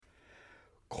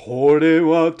これ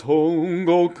は豚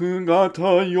国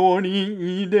型よ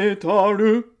り入れた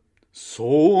る。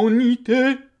そうに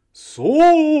て、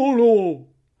候。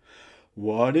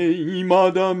我い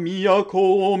まだ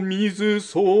都を水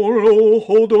候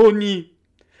ほどに。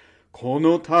こ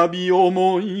の旅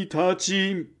思い立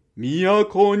ち、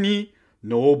都に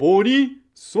登り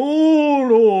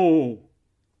候。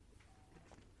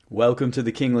Welcome to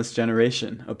The Kingless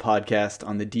Generation, a podcast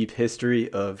on the deep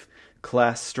history of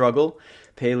class struggle,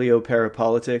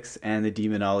 paleo-parapolitics, and the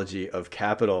demonology of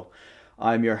capital.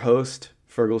 I'm your host,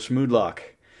 Fergal Schmoodlock.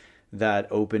 That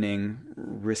opening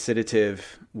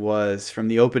recitative was from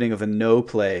the opening of a No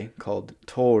play called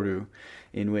Toru,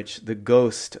 in which the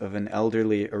ghost of an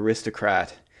elderly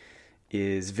aristocrat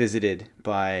is visited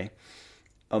by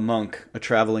a monk, a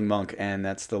traveling monk, and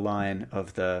that's the line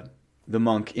of the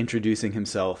monk introducing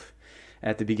himself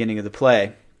at the beginning of the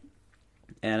play.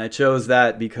 And I chose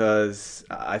that because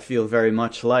I feel very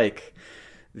much like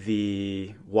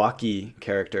the Waki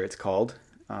character, it's called,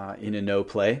 in a No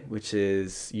play, which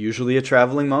is usually a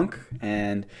traveling monk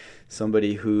and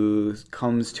somebody who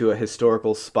comes to a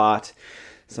historical spot,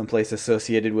 someplace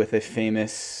associated with a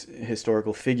famous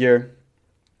historical figure,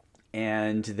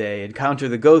 and they encounter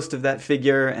the ghost of that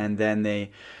figure, and then they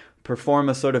perform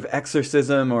a sort of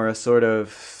exorcism or a sort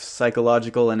of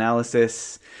psychological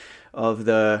analysis of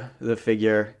the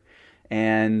figure.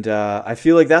 And I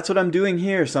feel like that's what I'm doing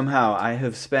here somehow. I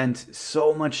have spent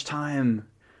so much time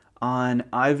on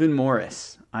Ivan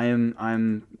Morris.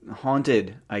 I'm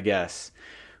haunted, I guess,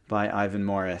 by Ivan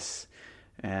Morris,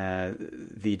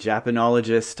 the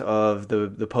Japanologist of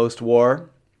the post-war,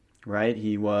 right?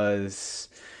 He was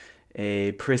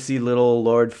a prissy little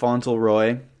Lord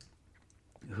Fauntleroy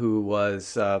who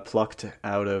was plucked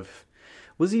out of...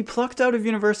 Was he plucked out of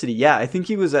university? Yeah, I think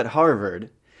he was at Harvard,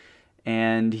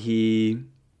 and he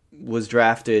was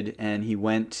drafted, and he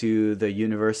went to the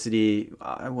university...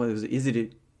 Is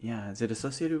it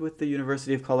associated with the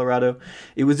University of Colorado?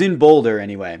 It was in Boulder,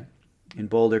 anyway. In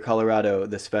Boulder, Colorado,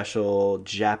 the special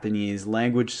Japanese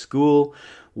language school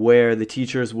where the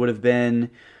teachers would have been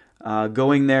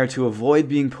going there to avoid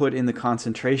being put in the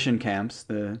concentration camps.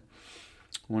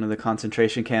 One of the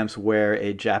concentration camps where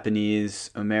a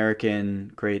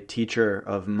Japanese-American great teacher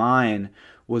of mine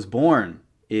was born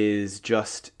is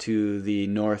just to the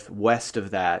northwest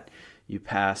of that. You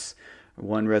pass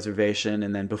one reservation,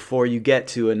 and then before you get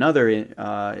to another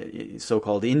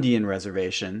so-called Indian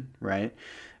reservation, right,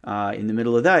 in the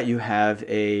middle of that you have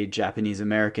a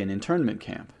Japanese-American internment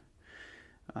camp.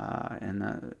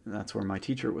 And that's where my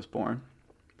teacher was born,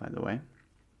 by the way.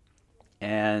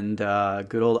 And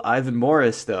good old Ivan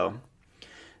Morris, though.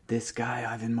 This guy,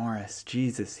 Ivan Morris,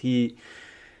 Jesus, he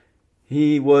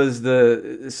was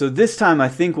so this time I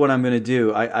think what I'm going to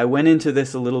do, I went into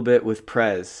this a little bit with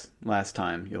Prez last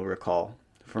time, you'll recall,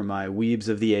 for my Weebs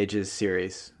of the Ages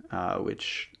series,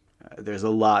 which there's a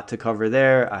lot to cover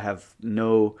there. I have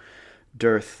no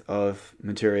dearth of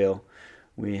material.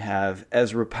 We have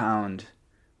Ezra Pound.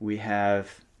 We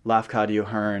have Lafcadio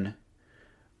Hearn.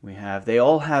 They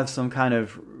all have some kind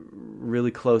of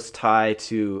really close tie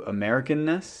to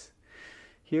Americanness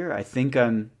here. I think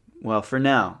for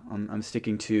now, I'm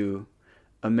sticking to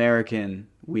American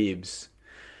weebs.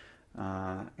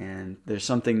 And there's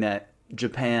something that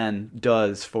Japan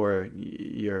does for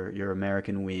your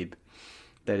American weeb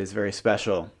that is very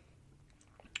special,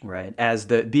 right? As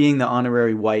being the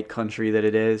honorary white country that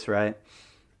it is, right?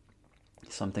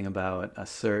 Something about a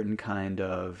certain kind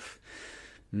of...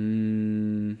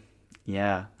 we'll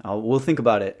think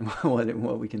about it,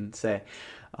 what we can say.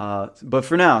 But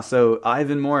for now, so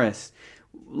Ivan Morris,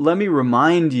 let me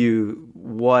remind you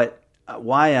why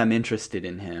I'm interested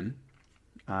in him.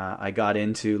 I got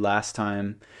into last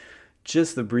time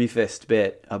just the briefest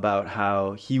bit about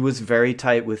how he was very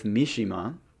tight with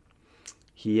Mishima.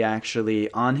 He actually,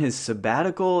 on his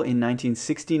sabbatical in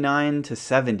 1969 to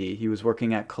 70, he was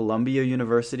working at Columbia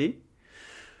University,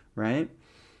 right?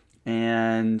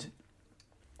 And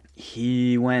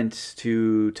he went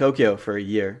to Tokyo for a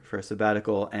year for a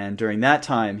sabbatical, and during that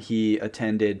time he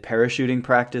attended parachuting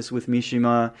practice with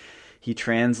Mishima. He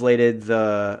translated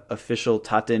the official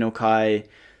Tate no Kai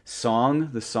song,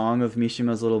 the song of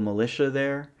Mishima's little militia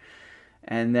there.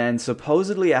 And then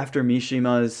supposedly after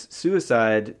Mishima's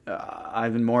suicide,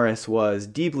 Ivan Morris was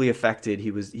deeply affected.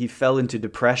 He fell into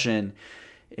depression.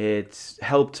 It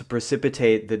helped to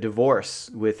precipitate the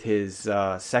divorce with his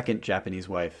second Japanese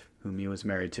wife, whom he was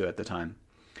married to at the time,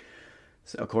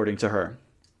 so, according to her.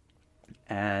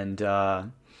 And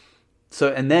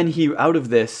then he, out of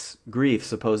this grief,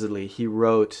 supposedly, he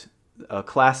wrote a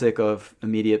classic of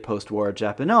immediate post-war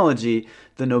Japanology,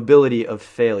 The Nobility of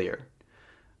Failure.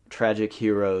 tragic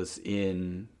heroes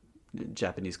in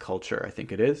Japanese culture, I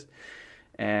think it is.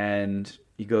 And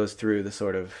he goes through the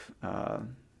sort of,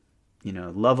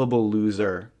 lovable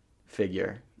loser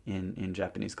figure in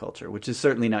Japanese culture, which is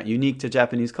certainly not unique to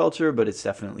Japanese culture, but it's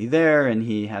definitely there. And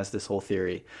he has this whole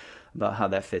theory about how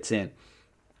that fits in.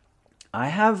 I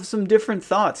have some different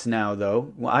thoughts now,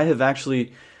 though. I have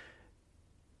actually,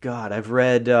 I've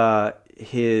read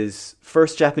his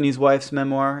first Japanese wife's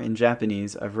memoir in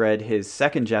Japanese. I've read his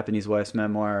second Japanese wife's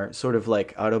memoir, sort of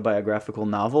like autobiographical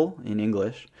novel in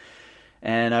English.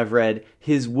 And I've read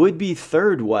his would-be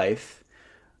third wife,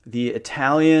 the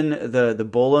Italian, the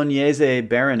Bolognese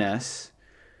Baroness.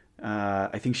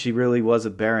 I think she really was a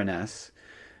baroness.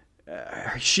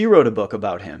 She wrote a book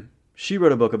about him.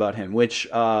 Which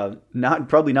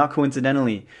probably not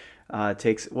coincidentally I'm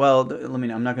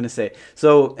not going to say.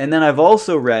 So, and then I've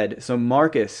also read,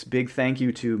 Marcus, big thank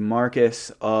you to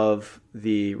Marcus of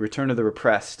the Return of the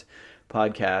Repressed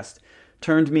podcast,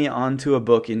 turned me onto a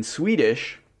book in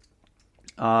Swedish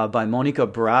by Monica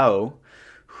Brau,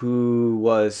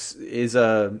 who is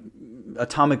a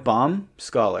atomic bomb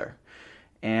scholar.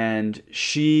 And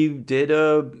she did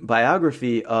a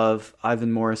biography of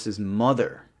Ivan Morris's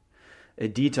mother,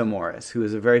 Edita Morris, who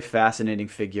is a very fascinating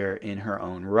figure in her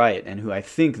own right, and who I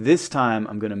think this time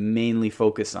I'm going to mainly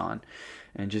focus on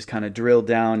and just kind of drill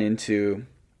down into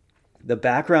the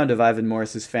background of Ivan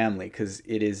Morris's family, because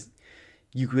it is,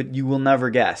 you will never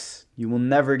guess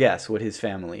what his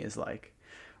family is like.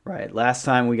 Right. Last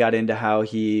time we got into how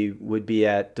he would be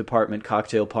at department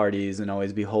cocktail parties and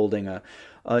always be holding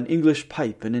an English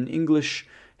pipe and an English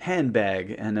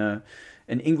handbag and an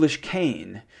English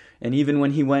cane. And even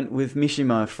when he went with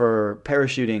Mishima for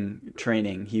parachuting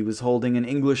training, he was holding an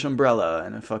English umbrella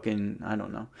and a fucking, I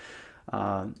don't know.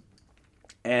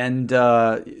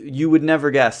 You would never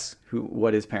guess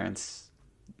what his parents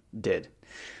did.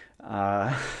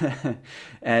 And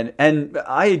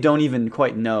I don't even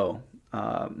quite know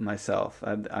myself.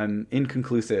 I'm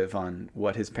inconclusive on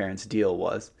what his parents' deal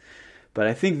was. But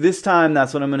I think this time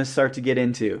that's what I'm going to start to get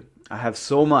into. I have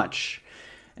so much,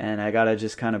 and I got to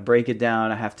just kind of break it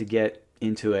down. I have to get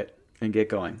into it and get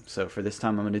going. So for this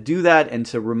time, I'm going to do that, and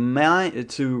to remind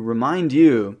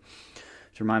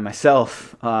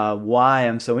myself why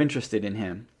I'm so interested in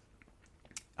him.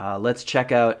 Let's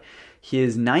check out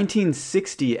his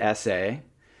 1960 essay.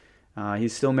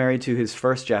 He's still married to his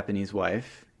first Japanese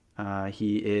wife.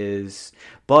 He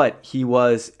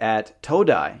was at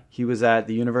Todai. He was at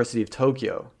the University of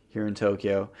Tokyo, here in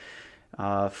Tokyo,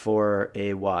 for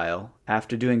a while,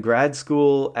 after doing grad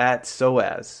school at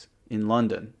SOAS in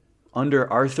London, under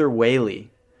Arthur Waley.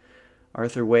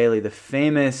 Arthur Waley, the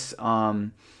famous,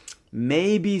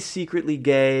 maybe secretly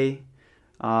gay,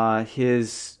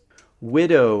 his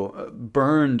widow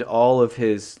burned all of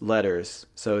his letters,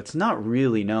 so it's not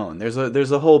really known. There's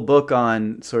a whole book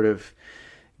on sort of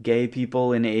gay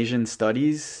people in Asian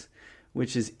studies,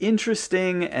 which is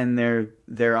interesting, and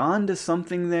they're on to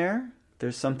something there.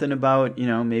 There's something about,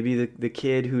 maybe the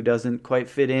kid who doesn't quite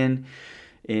fit in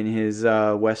his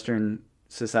Western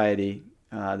society.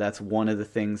 That's one of the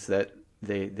things that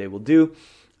they will do.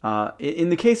 In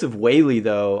the case of Whaley,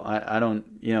 though, I don't,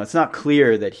 it's not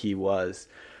clear that he was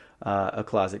a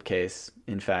closet case,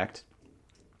 in fact.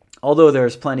 Although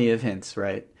there's plenty of hints,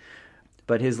 right?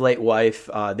 But his late wife,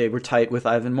 they were tight with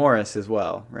Ivan Morris as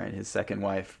well, right? His second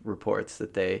wife reports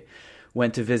that they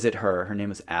went to visit her. Her name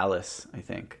was Alice, I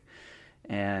think.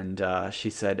 And she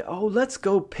said, "Oh, let's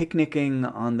go picnicking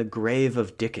on the grave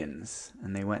of Dickens."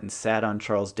 And they went and sat on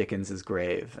Charles Dickens's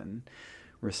grave and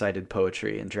recited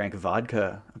poetry and drank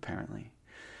vodka, apparently.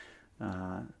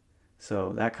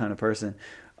 So that kind of person.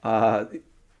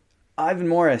 Ivan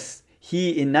Morris,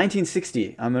 in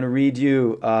 1960, I'm going to read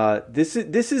you, this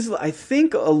is, I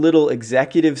think, a little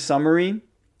executive summary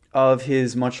of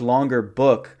his much longer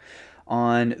book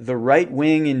on the right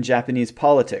wing in Japanese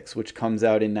politics, which comes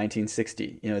out in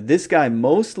 1960. This guy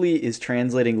mostly is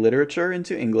translating literature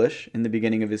into English in the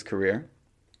beginning of his career.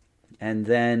 And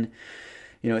then,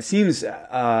 it seems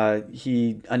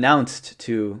he announced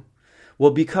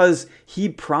because he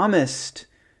promised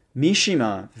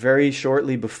Mishima very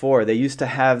shortly before. They used to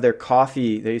have their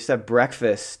coffee, they used to have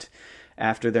breakfast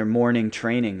after their morning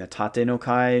training. The Tate no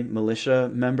Kai militia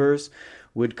members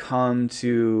would come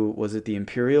to, was it the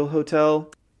Imperial Hotel?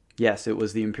 Yes, it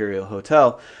was the Imperial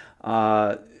Hotel.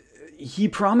 He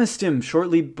promised him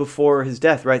shortly before his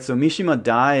death, right? So Mishima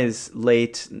dies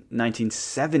late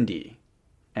 1970.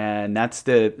 And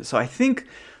so I think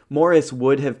Morris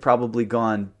would have probably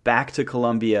gone back to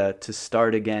Columbia to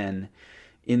start again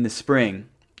in the spring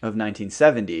of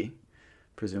 1970,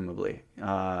 presumably,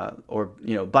 or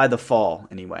by the fall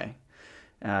anyway.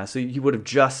 So he would have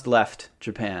just left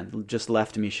Japan, just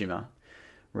left Mishima,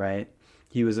 right?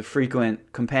 He was a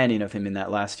frequent companion of him in that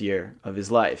last year of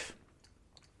his life.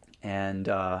 And,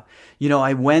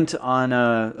 I went on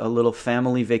a little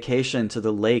family vacation to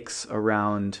the lakes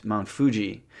around Mount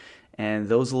Fuji. And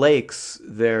those lakes,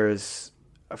 there's,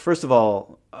 first of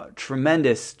all, a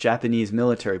tremendous Japanese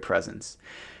military presence.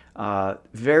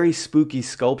 Very spooky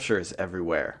sculptures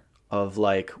everywhere of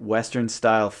like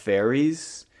Western-style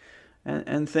ferries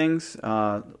and things.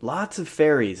 Lots of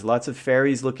ferries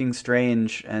looking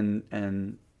strange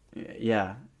and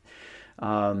yeah.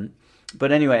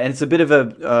 But anyway, and it's a bit of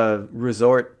a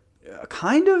resort, a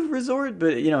kind of resort,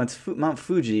 but it's Mount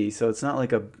Fuji, so it's not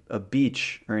like a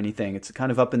beach or anything. It's kind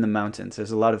of up in the mountains.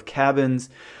 There's a lot of cabins,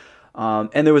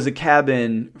 and there was a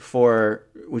cabin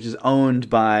which is owned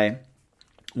by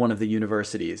one of the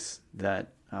universities that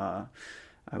I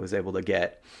was able to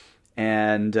get,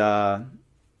 and around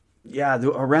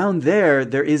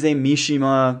there is a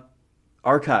Mishima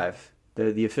archive.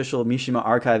 The official Mishima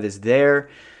archive is there,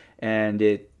 and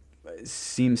it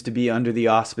seems to be under the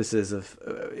auspices of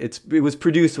it was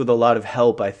produced with a lot of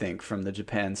help, I think, from the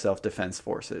Japan Self-Defense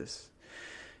Forces.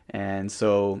 And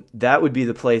so that would be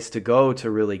the place to go to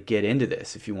really get into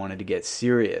this if you wanted to get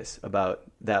serious about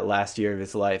that last year of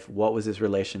his life. What was his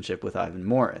relationship with Ivan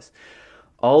Morris?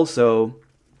 Also,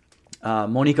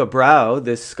 Monica Brau,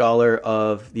 this scholar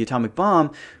of the atomic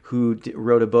bomb, who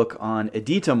wrote a book on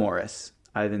Edita Morris,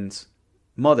 Ivan's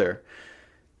mother,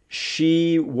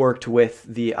 she worked with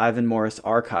the Ivan Morris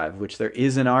archive, which there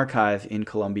is an archive in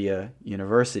Columbia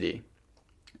University.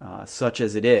 Such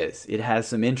as it is, it has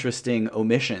some interesting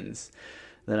omissions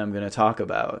that I'm going to talk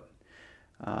about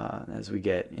as we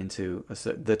get into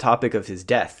the topic of his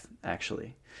death,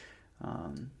 actually.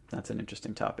 That's an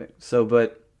interesting topic.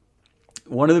 But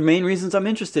one of the main reasons I'm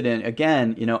interested in,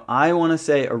 again, I want to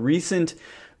say a recent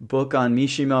book on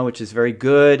Mishima, which is very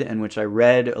good and which I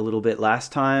read a little bit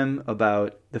last time,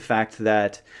 about the fact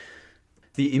that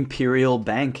the Imperial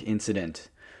Bank incident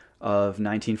of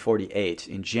 1948.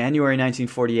 In January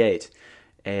 1948,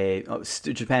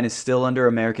 Japan is still under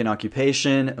American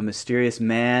occupation. A mysterious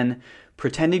man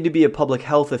pretending to be a public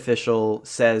health official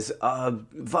says a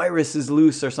virus is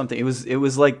loose or something. It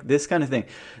was like this kind of thing.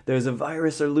 There's a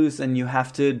virus or loose and you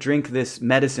have to drink this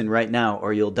medicine right now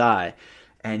or you'll die.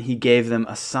 And he gave them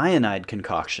a cyanide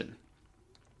concoction.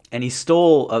 And he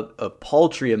stole a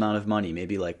paltry amount of money,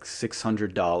 maybe like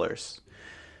 $600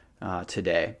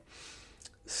 today.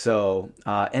 So,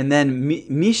 and then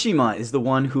Mishima is the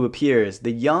one who appears,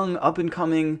 the young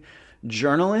up-and-coming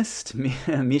journalist,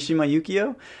 Mishima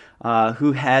Yukio,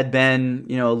 who had been,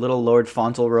 a little Lord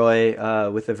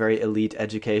Fauntleroy with a very elite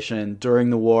education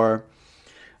during the war,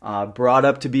 brought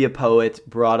up to be a poet,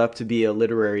 brought up to be a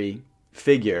literary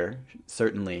figure,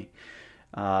 certainly.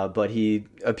 But he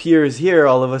appears here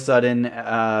all of a sudden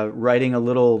writing a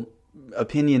little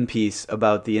opinion piece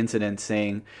about the incident,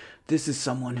 saying, this is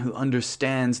someone who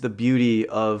understands the beauty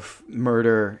of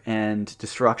murder and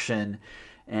destruction.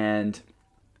 And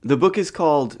the book is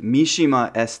called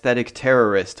Mishima Aesthetic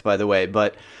Terrorist, by the way,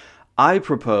 but I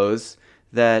propose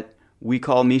that we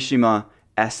call Mishima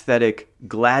Aesthetic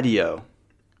Gladio,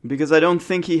 because I don't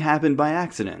think he happened by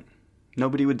accident.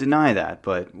 Nobody would deny that,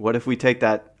 but what if we take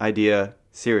that idea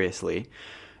seriously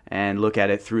and look at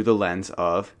it through the lens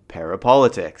of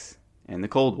parapolitics and the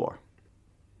Cold War?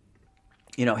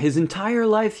 His entire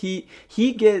life,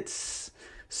 he gets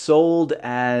sold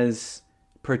as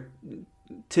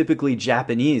typically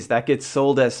Japanese. That gets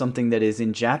sold as something that is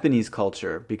in Japanese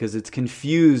culture because it's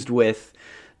confused with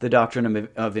the doctrine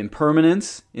of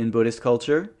impermanence in Buddhist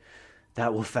culture.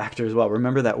 That will factor as well.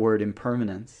 Remember that word,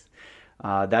 impermanence.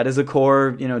 That is a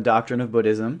core, doctrine of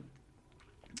Buddhism,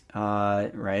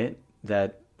 right?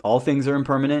 That all things are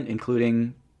impermanent,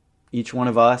 including each one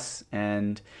of us,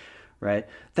 and right.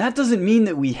 That doesn't mean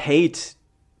that we hate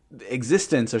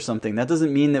existence or something. That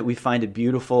doesn't mean that we find it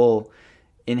beautiful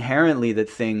inherently that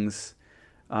things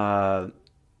are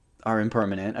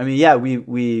impermanent. I mean, yeah,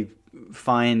 we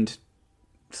find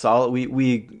solid.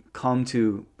 We come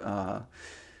to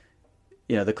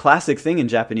the classic thing in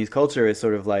Japanese culture is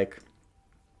sort of like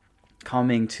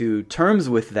coming to terms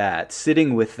with that,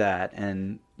 sitting with that,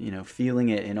 and feeling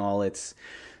it in all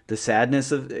the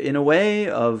sadness of, in a way,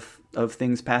 of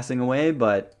things passing away,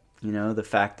 but the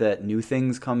fact that new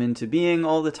things come into being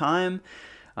all the time,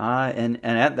 and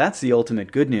that's the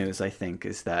ultimate good news, I think,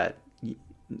 is that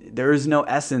there is no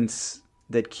essence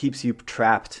that keeps you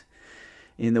trapped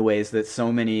in the ways that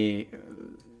so many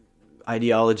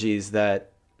ideologies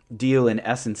that deal in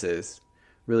essences,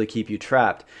 really keep you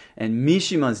trapped. And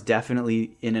Mishima's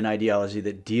definitely in an ideology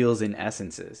that deals in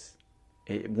essences,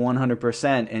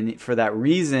 100%. And for that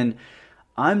reason,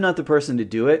 I'm not the person to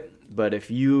do it. But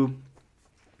if you,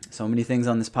 so many things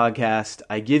on this podcast,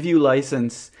 I give you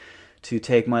license to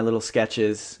take my little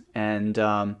sketches. And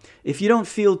if you don't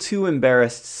feel too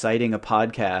embarrassed citing a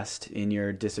podcast in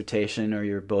your dissertation or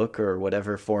your book or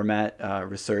whatever format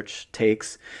research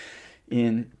takes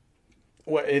in,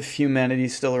 if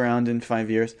humanity's still around in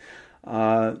 5 years,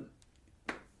 so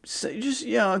just,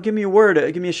 give me a word,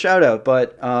 give me a shout out.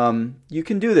 But you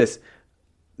can do this.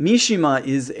 Mishima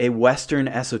is a Western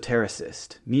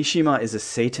esotericist. Mishima is a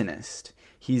Satanist.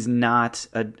 He's not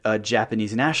a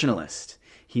Japanese nationalist.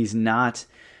 He's not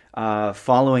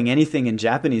following anything in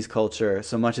Japanese culture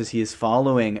so much as he is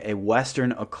following a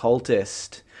Western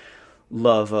occultist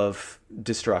love of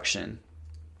destruction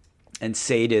and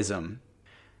sadism.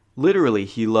 Literally,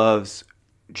 he loves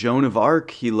Joan of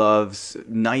Arc. He loves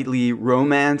knightly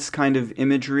romance kind of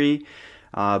imagery,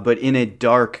 but in a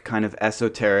dark kind of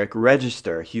esoteric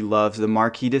register. He loves the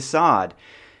Marquis de Sade,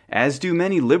 as do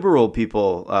many liberal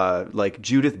people, like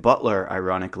Judith Butler,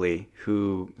 ironically,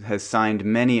 who has signed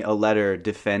many a letter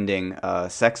defending a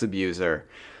sex abuser,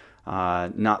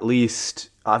 not least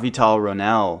Avital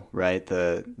Ronell, right,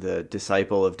 the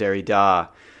disciple of Derrida,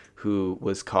 who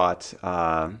was caught,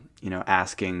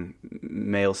 asking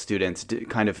male students,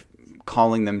 kind of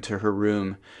calling them to her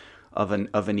room of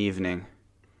an evening.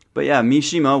 But yeah,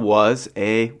 Mishima was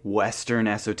a Western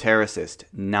esotericist,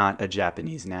 not a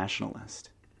Japanese nationalist.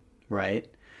 Right?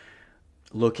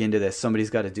 Look into this. Somebody's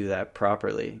got to do that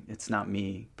properly. It's not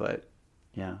me, but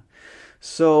yeah.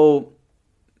 So,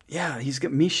 yeah, he's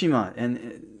got Mishima,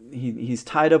 and he's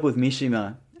tied up with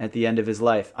Mishima at the end of his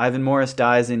life. Ivan Morris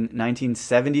dies in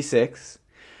 1976.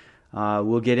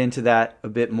 We'll get into that a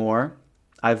bit more.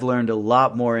 I've learned a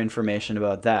lot more information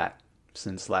about that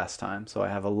since last time, so I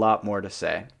have a lot more to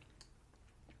say.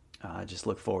 Just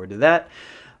look forward to that.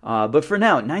 But for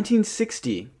now,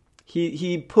 1960...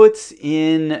 He puts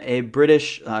in a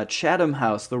British Chatham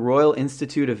House, the Royal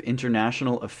Institute of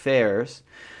International Affairs.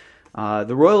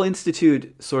 The Royal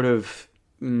Institute sort of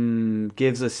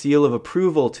gives a seal of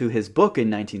approval to his book in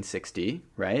 1960,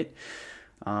 right?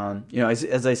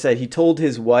 As I said, he told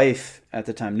his wife at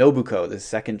the time, Nobuko, the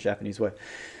second Japanese wife,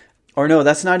 or no,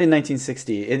 that's not in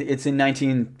 1960. It's in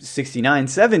 1969,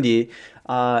 70.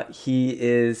 He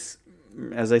is...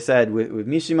 As I said, with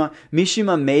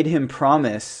Mishima made him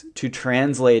promise to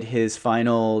translate his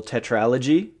final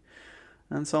tetralogy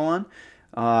and so on.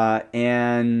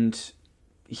 And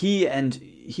he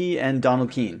and Donald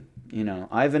Keene,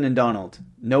 Ivan and Donald,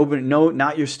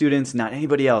 not your students, not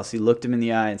anybody else. He looked him in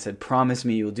the eye and said, promise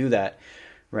me you'll do that,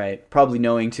 right? Probably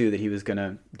knowing too that he was going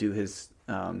to do his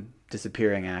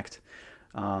disappearing act.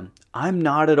 I'm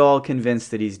not at all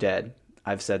convinced that he's dead.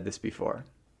 I've said this before.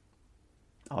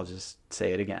 I'll just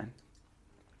say it again.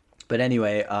 But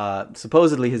anyway,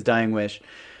 supposedly his dying wish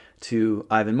to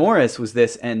Ivan Morris was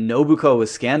this, and Nobuko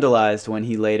was scandalized when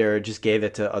he later just gave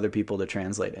it to other people to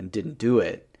translate and didn't do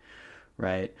it,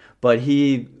 right? But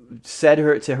he said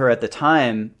to her at the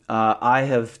time, I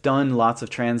have done lots of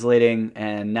translating,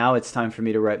 and now it's time for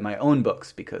me to write my own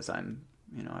books because I've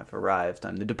arrived.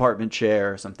 I'm the department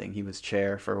chair or something. He was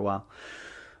chair for a while.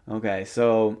 Okay,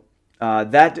 so...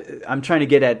 that I'm trying to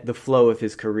get at the flow of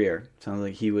his career. Sounds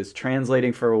like he was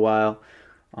translating for a while.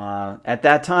 At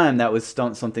that time, that was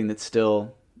something that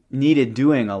still needed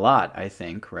doing a lot, I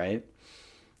think, right?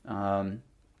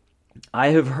 I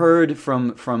have heard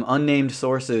from unnamed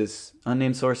sources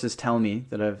tell me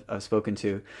that I've spoken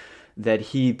to, that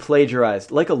he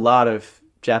plagiarized, like a lot of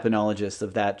Japanologists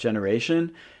of that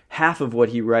generation. Half of what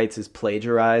he writes is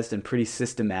plagiarized, and pretty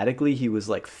systematically he was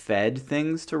like fed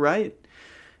things to write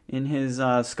in his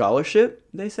scholarship,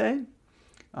 they say.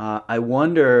 I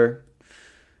wonder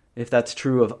if that's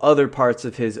true of other parts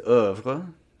of his oeuvre,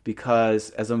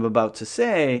 because, as I'm about to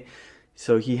say,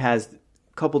 so he has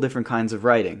a couple different kinds of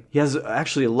writing. He has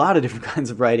actually a lot of different kinds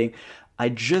of writing. I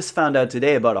just found out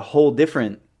today about a whole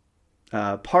different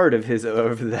part of his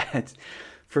oeuvre that,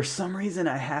 for some reason,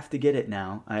 I have to get it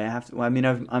now. I have to. I'm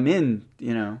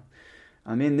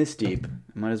in this deep.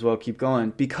 I might as well keep going,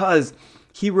 because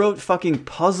he wrote fucking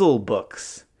puzzle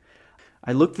books.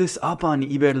 I looked this up on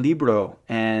Iberlibro,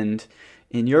 and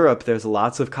in Europe there's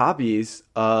lots of copies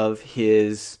of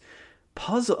his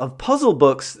puzzle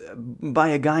books by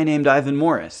a guy named Ivan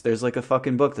Morris. There's like a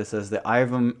fucking book that says the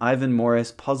Ivan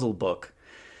Morris puzzle book,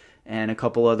 and a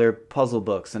couple other puzzle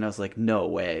books. And I was like, no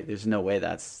way. There's no way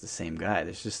that's the same guy.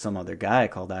 There's just some other guy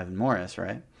called Ivan Morris,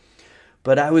 right?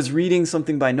 But I was reading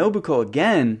something by Nobuko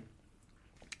again,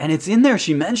 And it's in there.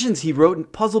 She mentions he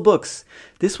wrote puzzle books.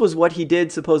 This was what he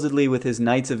did supposedly with his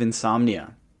Nights of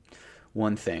Insomnia.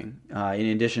 One thing, in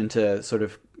addition to sort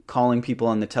of calling people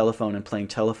on the telephone and playing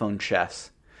telephone chess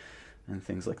and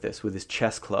things like this with his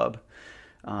chess club.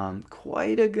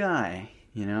 Quite a guy,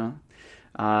 you know.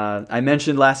 I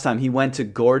mentioned last time he went to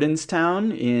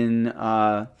Gordonstown in,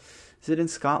 is it in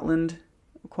Scotland?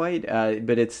 Quite,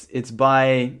 but it's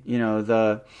by, you know,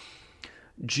 the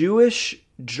Jewish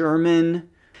German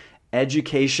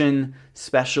education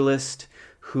specialist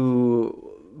who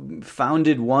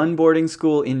founded one boarding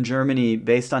school in Germany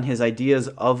based on his ideas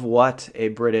of what a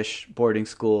British boarding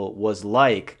school was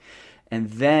like. And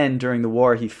then during the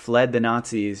war, he fled the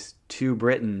Nazis to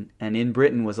Britain, and in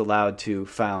Britain was allowed to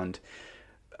found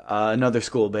another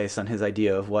school based on his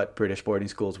idea of what British boarding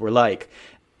schools were like.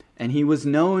 And he was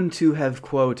known to have,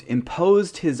 quote,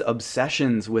 imposed his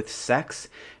obsessions with sex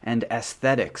and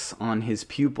aesthetics on his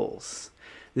pupils.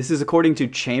 This is according to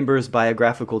Chambers'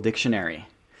 Biographical Dictionary.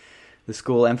 The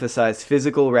school emphasized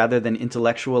physical rather than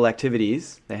intellectual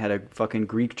activities. They had a fucking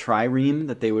Greek trireme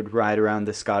that they would ride around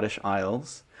the Scottish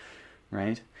Isles,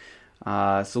 right?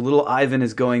 So little Ivan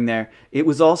is going there. It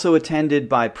was also attended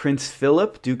by Prince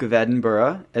Philip, Duke of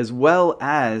Edinburgh, as well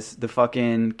as the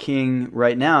fucking king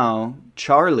right now,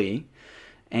 Charlie,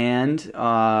 and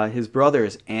his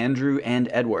brothers, Andrew and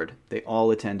Edward. They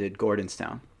all attended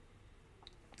Gordonstown.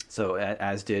 So,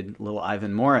 as did little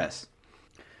Ivan Morris.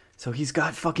 So he's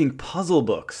got fucking puzzle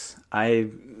books.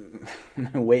 I'm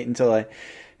going to wait until I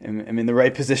am in the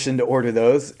right position to order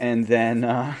those. And then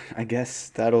I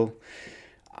guess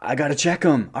I got to check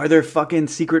them. Are there fucking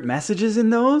secret messages in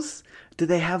those? Do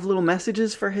they have little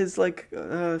messages for his like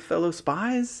fellow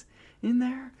spies in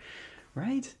there?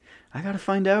 Right? I got to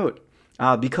find out.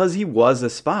 Because he was a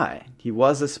spy. He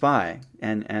was a spy.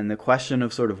 And the question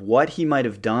of sort of what he might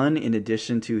have done in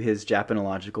addition to his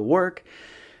Japanological work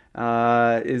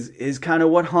is kind of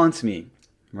what haunts me,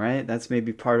 right? That's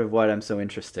maybe part of what I'm so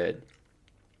interested.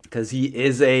 Because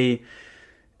he's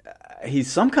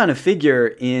some kind of figure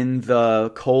in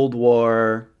the Cold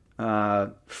War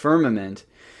firmament.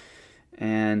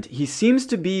 And he seems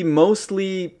to be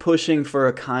mostly pushing for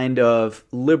a kind of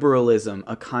liberalism,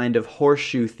 a kind of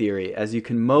horseshoe theory, as you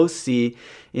can most see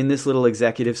in this little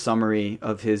executive summary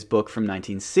of his book from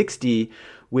 1960,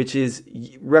 which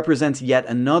represents yet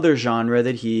another genre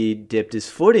that he dipped his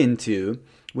foot into,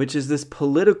 which is this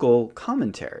political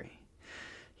commentary.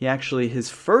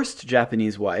 His first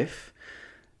Japanese wife,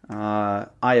 Ogawa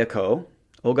Ayako,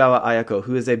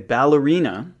 who is a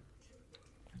ballerina,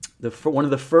 one of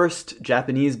the first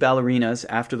Japanese ballerinas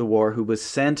after the war, who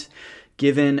was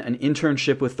given an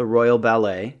internship with the Royal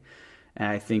Ballet, and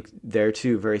I think there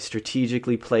too, very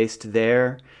strategically placed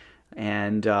there,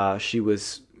 and she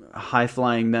was a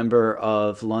high-flying member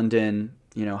of London,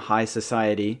 high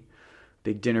society,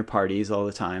 big dinner parties all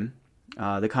the time.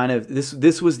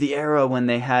 This was the era when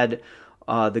they had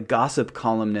the gossip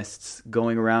columnists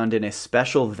going around in a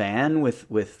special van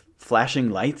with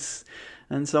flashing lights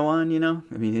and so on,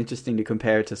 I mean, interesting to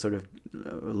compare to sort of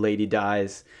Lady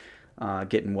Di's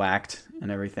getting whacked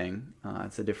and everything.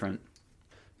 It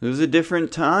was a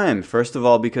different time. First of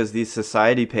all, because these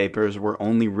society papers were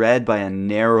only read by a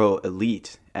narrow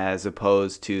elite, as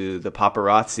opposed to the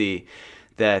paparazzi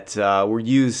that were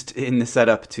used in the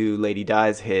setup to Lady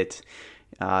Di's hit.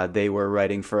 They were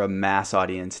writing for a mass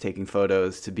audience, taking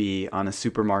photos to be on a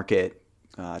supermarket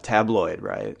tabloid,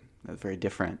 right? That's very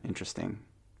different, interesting.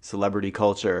 Celebrity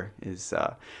culture is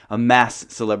a mass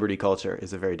celebrity culture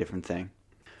is a very different thing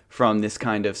from this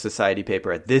kind of society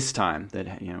paper at this time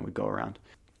that would go around,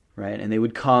 right? And they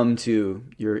would come to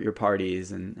your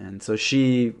parties, and so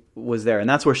she was there, and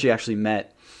that's where she actually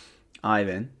met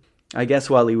Ivan, I guess,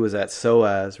 while he was at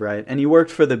SOAS, right? And he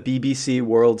worked for the BBC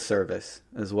World Service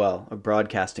as well, a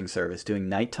broadcasting service, doing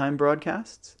nighttime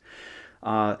broadcasts.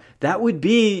 That would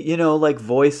be, like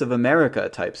Voice of America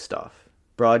type stuff.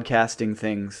 Broadcasting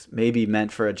things maybe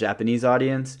meant for a Japanese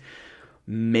audience,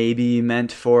 maybe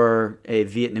meant for a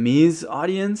Vietnamese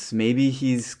audience. Maybe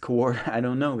I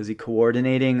don't know, is he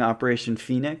coordinating Operation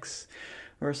Phoenix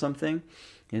or something?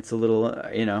 It's a little,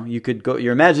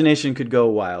 your imagination could go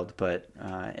wild. But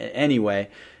anyway,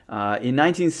 in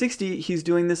 1960, he's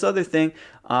doing this other thing.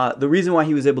 The reason why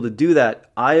he was able to do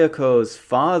that, Ayako's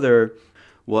father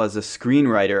was a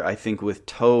screenwriter, I think, with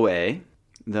Toei,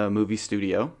 the movie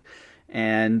studio.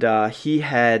 And he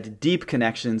had deep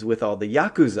connections with all the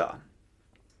Yakuza.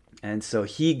 And so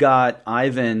he got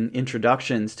Ivan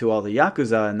introductions to all the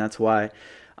Yakuza, and that's why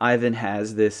Ivan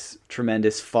has this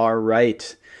tremendous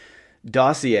far-right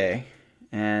dossier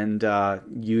and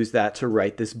used that to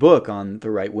write this book on the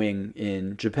right wing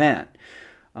in Japan.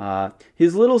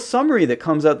 His little summary that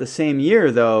comes out the same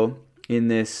year, though, in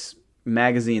this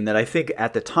magazine that I think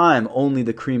at the time only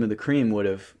the cream of the cream would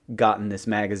have gotten this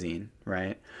magazine,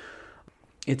 right?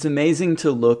 It's amazing to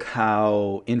look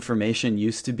how information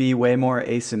used to be way more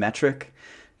asymmetric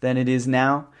than it is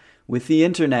now. With the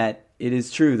internet, it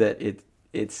is true that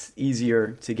it's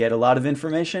easier to get a lot of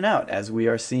information out, as we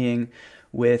are seeing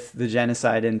with the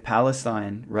genocide in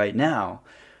Palestine right now.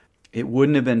 It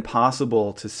wouldn't have been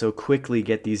possible to so quickly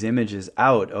get these images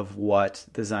out of what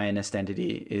the Zionist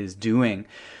entity is doing,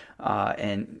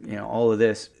 and all of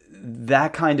this.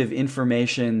 That kind of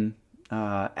information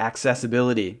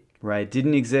accessibility, right,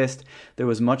 didn't exist. There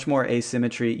was much more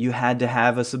asymmetry. You had to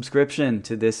have a subscription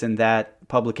to this and that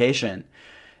publication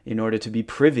in order to be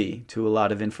privy to a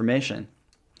lot of information.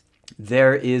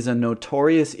 There is a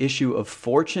notorious issue of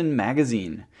Fortune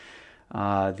magazine,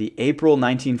 the April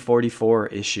 1944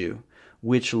 issue,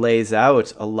 which lays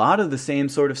out a lot of the same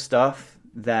sort of stuff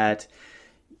that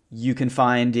you can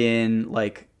find in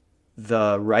like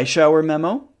the Reischauer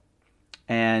memo,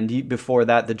 and before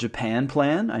that, the Japan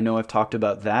plan. I know I've talked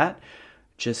about that.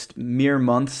 Just mere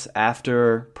months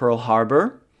after Pearl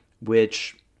Harbor,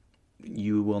 which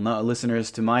you will know,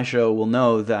 listeners to my show will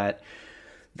know that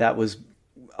was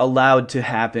allowed to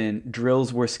happen.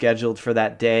 Drills were scheduled for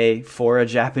that day for a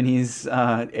Japanese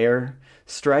air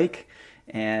strike,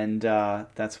 and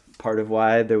that's part of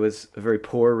why there was a very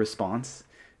poor response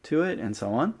to it, and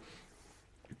so on.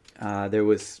 There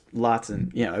was lots,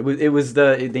 and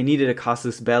they needed a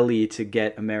casus belli to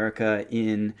get America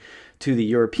in to the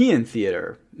European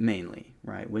theater mainly,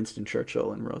 right? Winston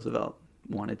Churchill and Roosevelt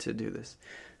wanted to do this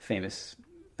famous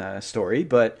story,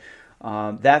 but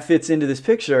that fits into this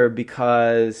picture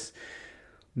because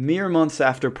mere months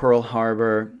after Pearl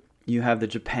Harbor, you have the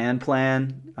Japan plan,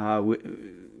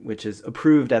 which is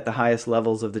approved at the highest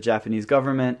levels of the Japanese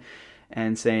government,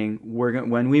 and saying,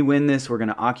 when we win this, we're going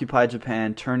to occupy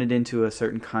Japan, turn it into a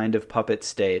certain kind of puppet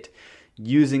state,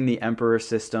 using the emperor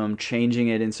system, changing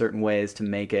it in certain ways to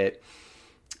make it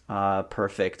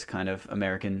perfect kind of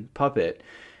American puppet.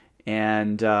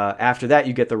 And after that,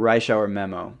 you get the Reischauer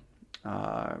memo.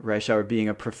 Reischauer being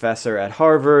a professor at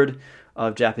Harvard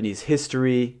of Japanese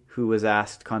history, who was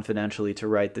asked confidentially to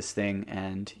write this thing,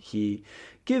 and he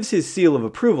gives his seal of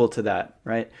approval to that,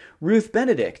 right? Ruth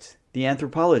Benedict, the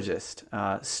anthropologist,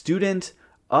 student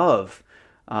of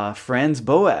Franz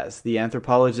Boas, the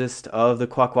anthropologist of the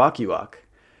Kwakwaka'wakw,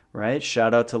 right?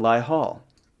 Shout out to Lai Hall.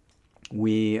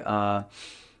 I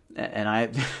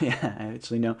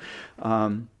actually know,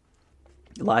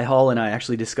 Lai Hall and I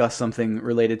actually discussed something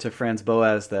related to Franz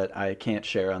Boas that I can't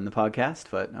share on the podcast,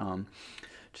 but I'm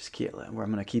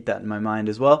going to keep that in my mind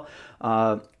as well.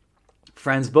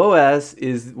 Franz Boas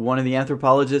is one of the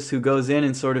anthropologists who goes in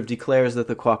and sort of declares that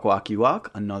the Kwakwaka'wakw,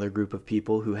 another group of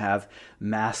people who have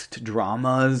masked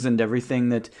dramas and everything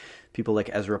that people like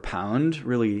Ezra Pound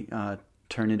really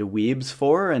turn into weebs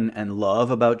for and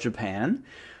love about Japan,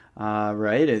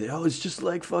 right? It's just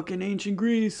like fucking ancient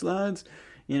Greece, lads.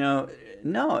 No,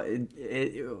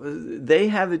 they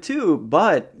have it too,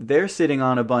 but they're sitting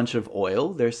on a bunch of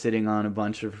oil. They're sitting on a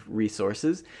bunch of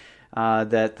resources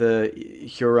that the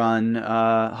Huron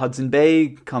Hudson Bay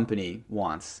Company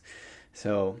wants.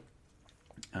 So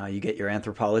you get your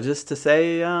anthropologist to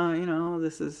say,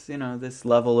 this is, this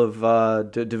level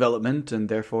of development, and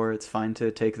therefore it's fine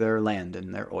to take their land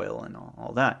and their oil and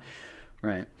all that,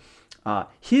 right?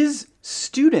 His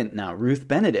student now, Ruth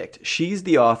Benedict, she's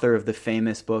the author of the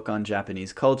famous book on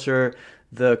Japanese culture,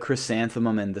 The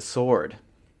Chrysanthemum and the Sword.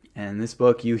 And this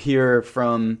book you hear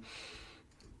from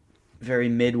very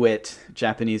midwit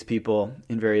Japanese people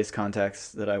in various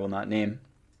contexts that I will not name,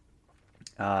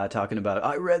 talking about,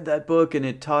 I read that book and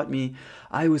it taught me,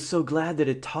 I was so glad that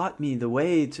it taught me the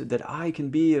way that I can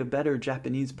be a better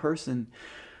Japanese person.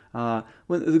 When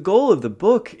the goal of the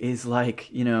book is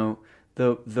like,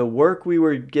 the work we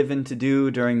were given to do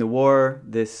during the war,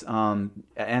 this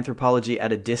anthropology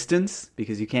at a distance,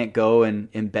 because you can't go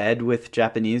and embed with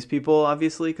Japanese people,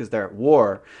 obviously, because they're at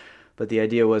war. But the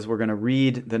idea was we're going to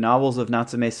read the novels of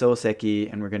Natsume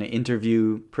Soseki and we're going to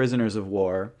interview prisoners of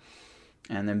war.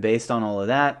 And then based on all of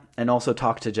that, and also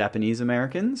talk to Japanese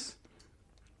Americans.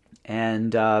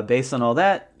 And based on all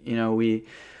that,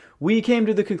 we came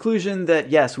to the conclusion that,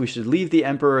 yes, we should leave the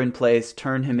emperor in place,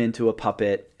 turn him into a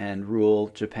puppet, and rule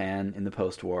Japan in the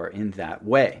post-war in that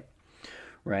way,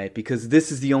 right? Because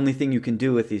this is the only thing you can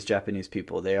do with these Japanese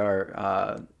people. They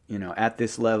are, at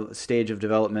this stage of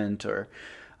development, or,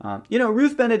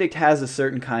 Ruth Benedict has a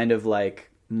certain kind of like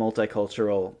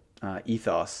multicultural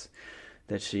ethos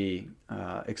that she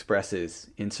expresses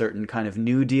in certain kind of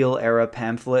New Deal era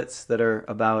pamphlets that are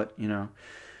about,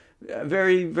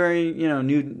 very, very,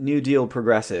 New Deal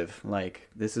progressive. Like,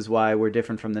 this is why we're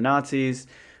different from the Nazis.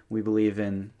 We believe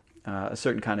in a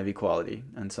certain kind of equality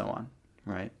and so on,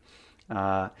 right?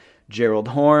 Gerald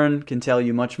Horne can tell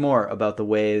you much more about the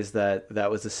ways that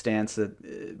was a stance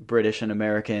that British and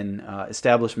American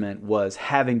establishment was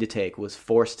having to take, was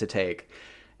forced to take,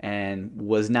 and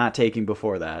was not taking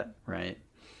before that, right?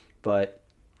 But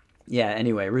yeah,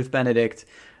 anyway, Ruth Benedict,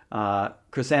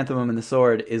 Chrysanthemum and the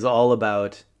Sword is all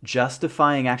about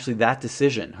justifying actually that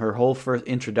decision. Her whole first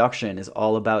introduction is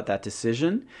all about that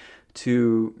decision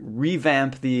to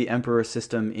revamp the emperor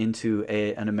system into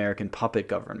an American puppet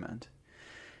government,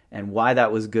 and why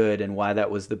that was good and why that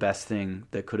was the best thing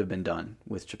that could have been done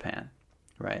with Japan,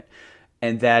 right?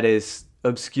 And that is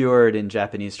obscured in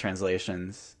Japanese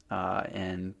translations,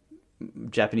 and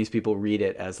Japanese people read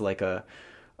it as like a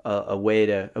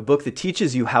book that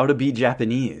teaches you how to be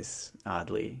Japanese,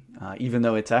 oddly, even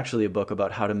though it's actually a book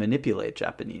about how to manipulate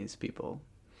Japanese people.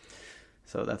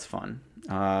 So that's fun.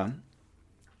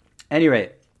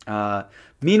 Anyway,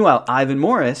 meanwhile, Ivan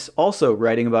Morris also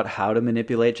writing about how to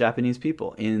manipulate Japanese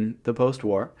people in the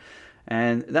post-war.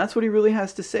 And that's what he really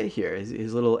has to say here.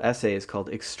 His little essay is called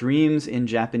Extremes in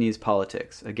Japanese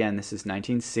Politics. Again, this is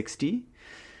 1960.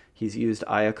 He's used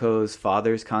Ayako's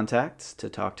father's contacts to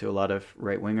talk to a lot of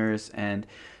right-wingers. And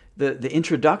the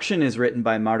introduction is written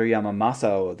by Maruyama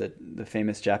Masao, the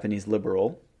famous Japanese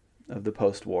liberal of the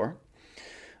post-war.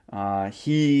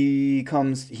 He's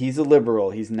a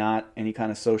liberal. He's not any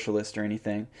kind of socialist or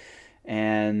anything.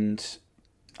 And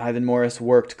Ivan Morris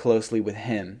worked closely with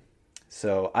him.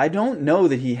 So I don't know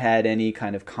that he had any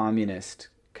kind of communist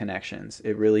connections.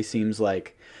 It really seems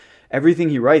like everything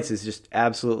he writes is just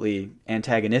absolutely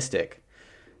antagonistic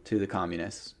to the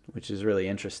communists, which is really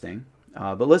interesting.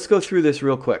 But let's go through this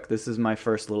real quick. This is my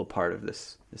first little part of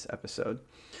this episode.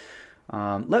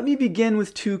 Let me begin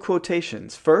with two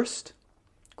quotations. First,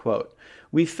 quote,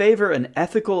 "We favor an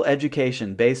ethical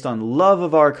education based on love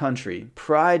of our country,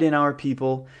 pride in our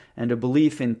people, and a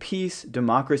belief in peace,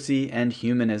 democracy, and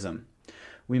humanism.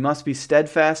 We must be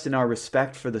steadfast in our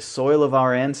respect for the soil of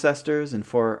our ancestors and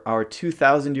for our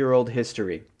 2,000-year-old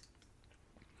history."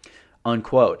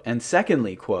 Unquote. And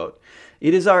secondly, quote,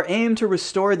 "It is our aim to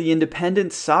restore the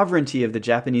independent sovereignty of the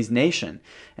Japanese nation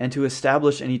and to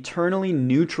establish an eternally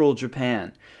neutral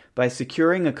Japan. By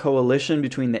securing a coalition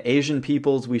between the Asian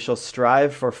peoples, we shall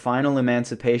strive for final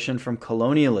emancipation from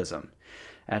colonialism.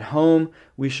 At home,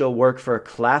 we shall work for a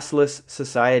classless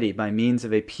society by means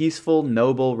of a peaceful,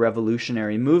 noble,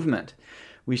 revolutionary movement.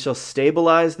 We shall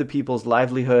stabilize the people's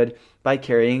livelihood by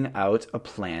carrying out a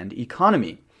planned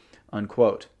economy."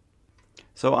 Unquote.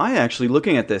 So I actually,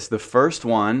 looking at this, the first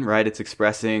one, right, it's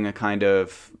expressing a kind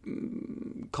of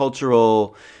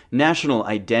cultural, national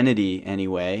identity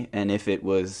anyway, and if it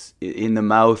was in the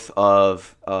mouth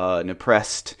of an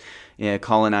oppressed,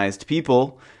 colonized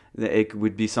people, it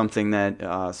would be something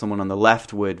that someone on the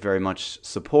left would very much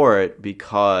support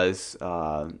because,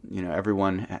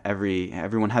 everyone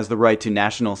has the right to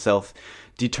national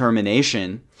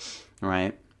self-determination,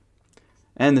 right?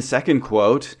 And the second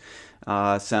quote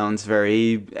sounds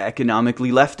very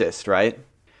economically leftist, right?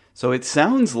 So it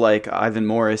sounds like Ivan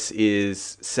Morris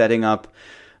is setting up,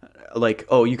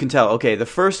 you can tell, okay, the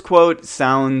first quote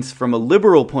sounds from a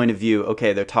liberal point of view,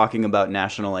 okay, they're talking about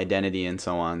national identity and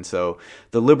so on. So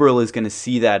the liberal is going to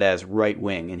see that as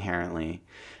right-wing inherently.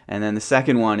 And then the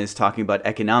second one is talking about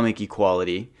economic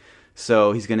equality.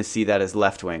 So he's going to see that as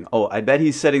left-wing. Oh, I bet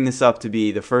he's setting this up to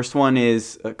be, the first one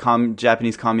is a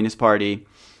Japanese Communist Party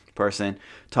person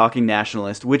talking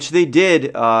nationalist, which they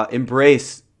did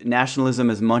embrace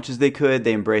nationalism as much as they could.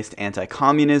 They embraced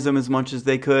anti-communism as much as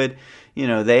they could.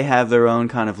 They have their own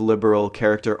kind of liberal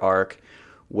character arc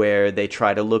where they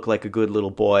try to look like a good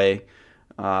little boy.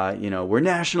 We're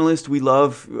nationalist, we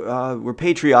love, we're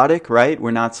patriotic, right?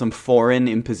 We're not some foreign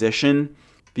imposition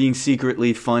being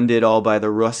secretly funded all by the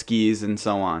Ruskies and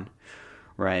so on,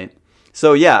 right?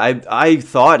 So yeah, I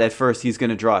thought at first he's going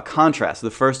to draw a contrast.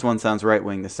 The first one sounds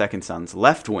right-wing, the second sounds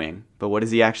left-wing. But what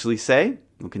does he actually say?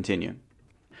 We'll continue.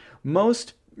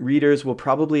 "Most readers will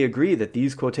probably agree that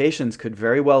these quotations could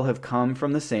very well have come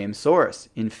from the same source.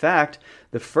 In fact,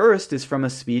 the first is from a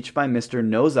speech by Mr.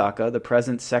 Nozaka, the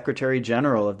present Secretary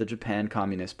General of the Japan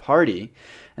Communist Party,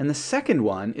 and the second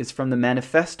one is from the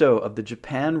manifesto of the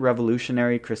Japan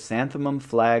Revolutionary Chrysanthemum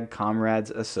Flag Comrades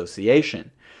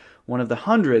Association, one of the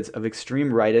hundreds of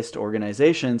extreme rightist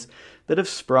organizations that have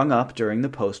sprung up during the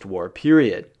post-war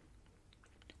period."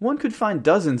 One could find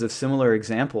dozens of similar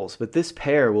examples, but this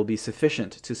pair will be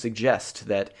sufficient to suggest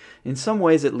that, in some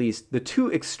ways at least, the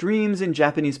two extremes in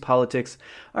Japanese politics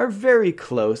are very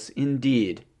close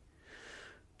indeed.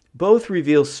 Both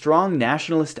reveal strong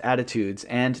nationalist attitudes,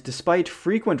 and despite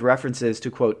frequent references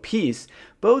to, quote, peace,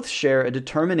 both share a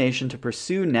determination to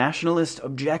pursue nationalist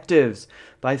objectives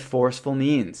by forceful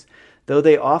means. Though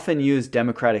they often use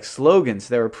democratic slogans,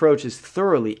 their approach is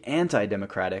thoroughly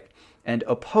anti-democratic and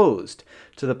opposed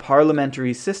to the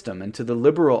parliamentary system and to the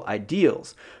liberal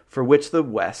ideals for which the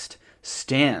West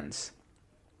stands.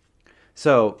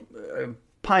 So,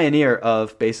 pioneer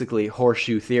of basically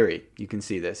horseshoe theory. You can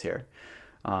see this here.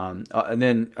 And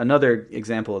then another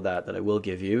example of that I will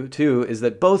give you, too, is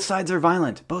that both sides are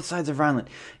violent. Both sides are violent.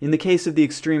 In the case of the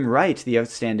extreme right, the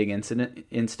outstanding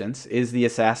instance is the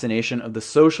assassination of the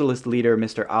socialist leader,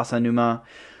 Mr. Asanuma.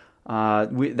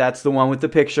 That's the one with the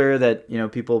picture that,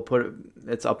 people put,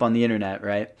 it's up on the internet,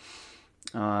 right?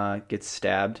 Gets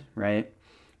stabbed, right?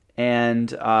 And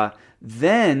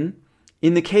then,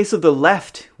 in the case of the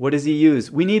left, what does he use?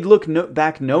 We need look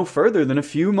back no further than a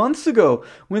few months ago,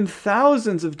 when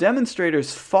thousands of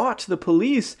demonstrators fought the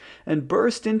police and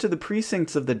burst into the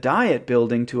precincts of the Diet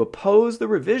building to oppose the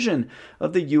revision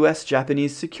of the U.S.-Japanese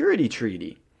Security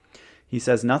Treaty. He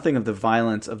says nothing of the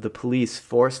violence of the police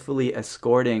forcefully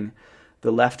escorting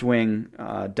the left-wing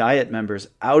Diet members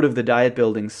out of the Diet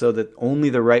building so that only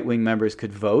the right-wing members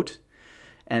could vote,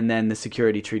 and then the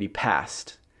Security Treaty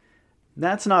passed.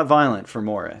 That's not violent for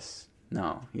Morris.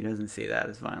 No, he doesn't see that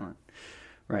as violent.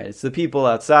 Right, it's the people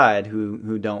outside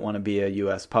who don't want to be a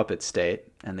U.S. puppet state,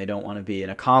 and they don't want to be an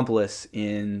accomplice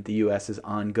in the U.S.'s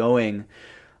ongoing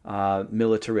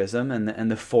militarism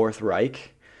and the Fourth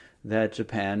Reich that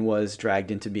Japan was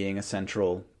dragged into being a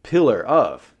central pillar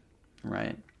of,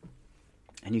 right?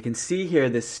 And you can see here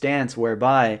this stance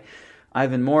whereby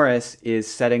Ivan Morris is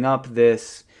setting up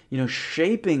this,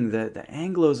 shaping the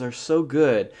Anglos are so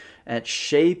good at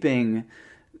shaping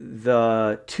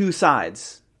the two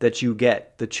sides that you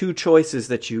get, the two choices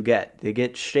that you get. They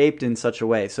get shaped in such a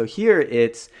way. So here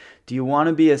it's, do you want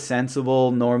to be a sensible,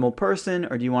 normal person,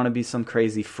 or do you want to be some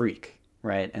crazy freak,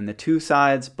 right? And the two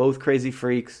sides, both crazy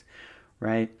freaks,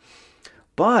 right?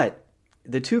 But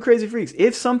the two crazy freaks,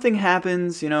 if something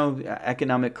happens,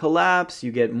 economic collapse,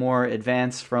 you get more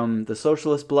advance from the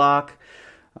socialist bloc,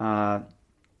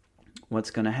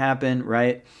 what's going to happen,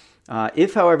 right?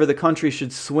 If, however, the country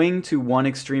should swing to one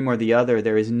extreme or the other,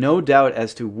 there is no doubt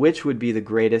as to which would be the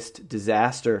greatest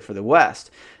disaster for the West,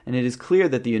 and it is clear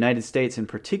that the United States in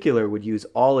particular would use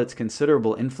all its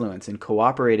considerable influence in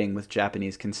cooperating with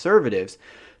Japanese conservatives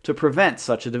to prevent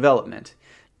such a development.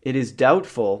 It is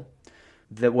doubtful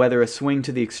that whether a swing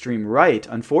to the extreme right,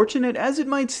 unfortunate as it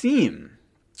might seem,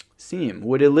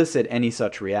 would elicit any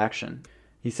such reaction.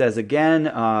 He says again,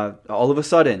 all of a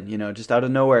sudden, just out of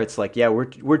nowhere, it's like, yeah,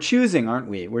 we're choosing, aren't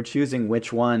we? We're choosing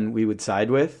which one we would side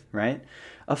with, right?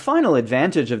 A final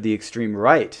advantage of the extreme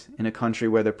right in a country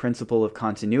where the principle of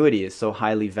continuity is so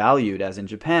highly valued as in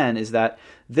Japan is that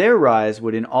their rise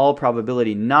would in all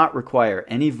probability not require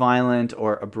any violent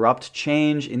or abrupt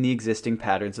change in the existing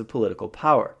patterns of political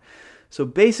power. So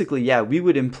basically, yeah, we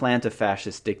would implant a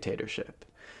fascist dictatorship.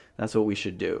 That's what we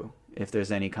should do if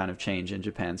there's any kind of change in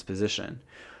Japan's position,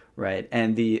 right?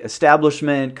 And the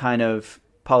establishment kind of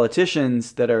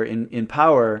politicians that are in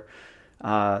power,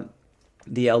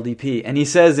 the LDP, and he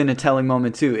says in a telling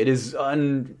moment too,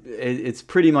 it's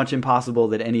pretty much impossible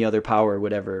that any other power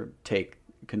would ever take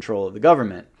control of the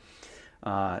government.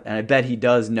 And I bet he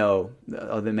does know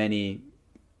of the many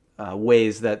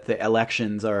ways that the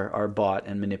elections are bought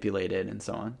and manipulated and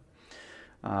so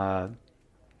on.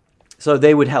 So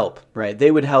they would help, right? They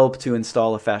would help to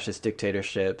install a fascist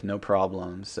dictatorship, no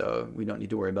problem. So we don't need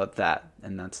to worry about that.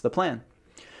 And that's the plan,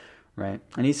 right?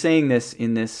 And he's saying this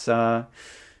in this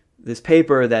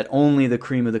paper that only the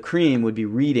cream of the cream would be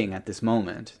reading at this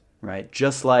moment, right?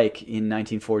 Just like in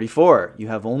 1944, you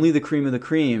have only the cream of the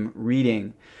cream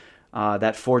reading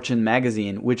that Fortune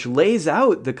magazine, which lays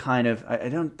out the kind of, I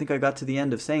don't think I got to the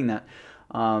end of saying that,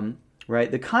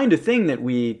 right? The kind of thing that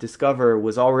we discover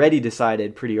was already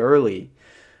decided pretty early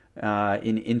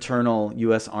in internal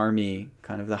U.S. Army,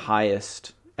 kind of the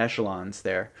highest echelons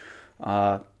there.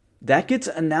 That gets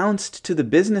announced to the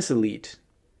business elite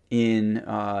in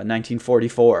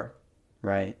 1944,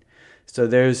 right? So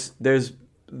there's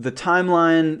the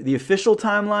timeline, the official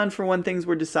timeline for when things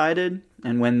were decided,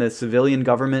 and when the civilian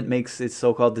government makes its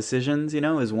so-called decisions,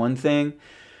 is one thing.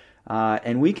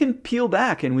 And we can peel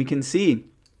back and we can see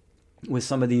with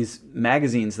some of these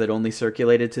magazines that only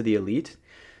circulated to the elite,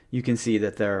 you can see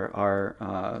that there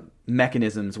are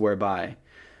mechanisms whereby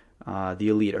the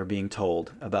elite are being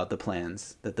told about the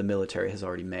plans that the military has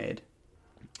already made.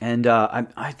 And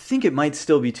I think it might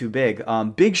still be too big.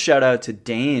 Big shout out to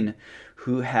Dane,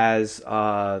 who has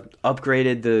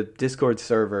upgraded the Discord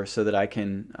server so that I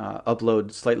can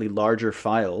upload slightly larger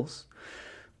files.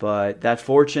 But that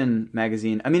Fortune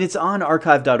magazine, I mean, it's on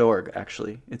archive.org,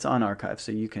 actually. It's on archive,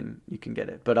 so you can get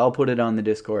it. But I'll put it on the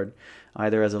Discord,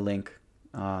 either as a link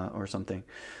or something.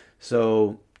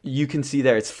 So you can see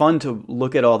there. It's fun to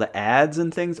look at all the ads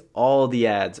and things. All the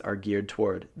ads are geared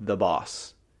toward the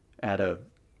boss at a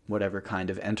whatever kind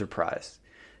of enterprise.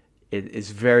 It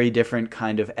is very different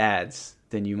kind of ads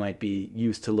than you might be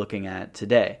used to looking at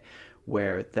today,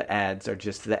 where the ads are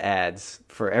just the ads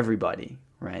for everybody,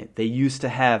 right? They used to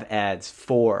have ads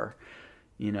for,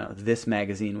 this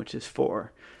magazine, which is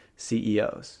for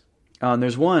CEOs.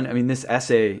 There's one, this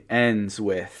essay ends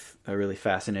with a really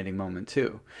fascinating moment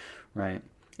too, right?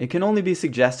 It can only be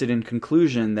suggested in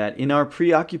conclusion that in our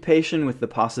preoccupation with the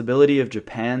possibility of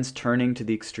Japan's turning to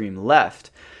the extreme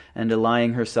left and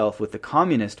allying herself with the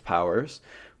communist powers,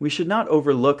 we should not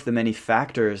overlook the many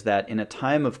factors that in a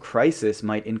time of crisis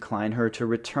might incline her to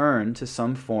return to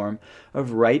some form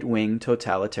of right-wing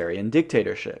totalitarian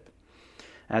dictatorship.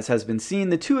 As has been seen,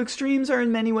 the two extremes are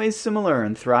in many ways similar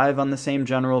and thrive on the same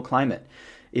general climate.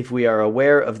 If we are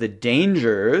aware of the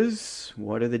dangers,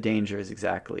 what are the dangers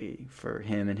exactly for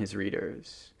him and his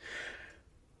readers?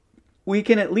 We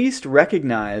can at least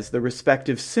recognize the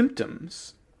respective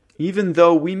symptoms, even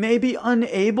though we may be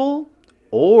unable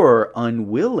or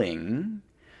unwilling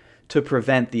to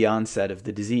prevent the onset of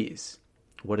the disease.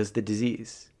 What is the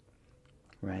disease?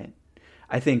 Right?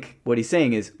 I think what he's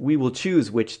saying is we will choose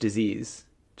which disease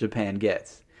Japan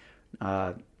gets.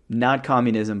 Not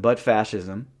communism, but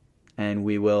fascism. And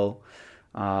we will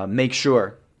make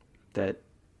sure that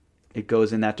it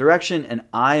goes in that direction. And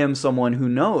I am someone who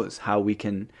knows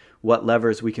what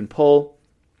levers we can pull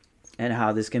and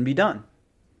how this can be done.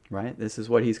 Right? This is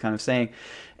what he's kind of saying.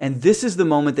 And this is the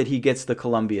moment that he gets the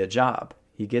Columbia job.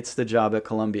 He gets the job at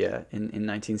Columbia in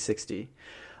 1960.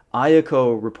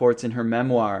 Ayako reports in her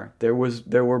memoir, there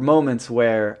were moments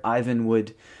where Ivan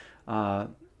would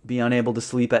be unable to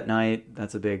sleep at night.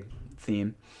 That's a big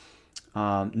theme.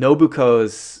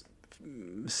 Nobuko's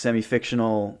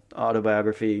semi-fictional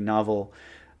autobiography novel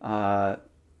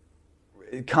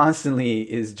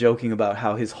constantly is joking about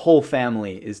how his whole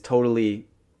family is totally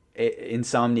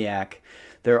insomniac.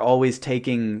 They're always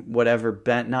taking whatever,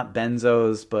 not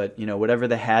benzos, but whatever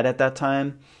they had at that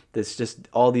time. There's just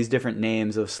all these different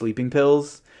names of sleeping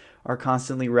pills are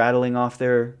constantly rattling off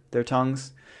their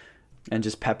tongues and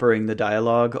just peppering the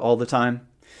dialogue all the time.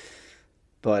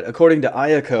 But according to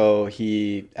Ayako,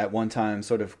 he at one time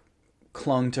sort of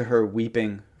clung to her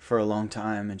weeping for a long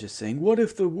time and just saying, "What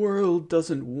if the world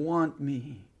doesn't want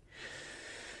me?"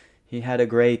 He had a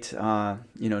great,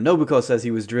 Nobuko says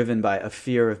he was driven by a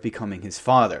fear of becoming his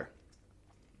father,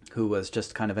 who was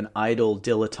just kind of an idle,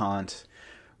 dilettante,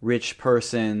 rich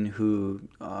person who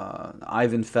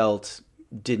Ivan felt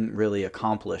didn't really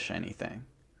accomplish anything.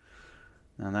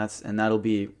 And that'll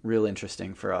be real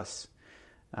interesting for us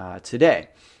today.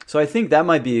 So I think that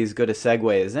might be as good a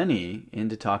segue as any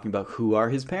into talking about who are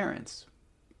his parents.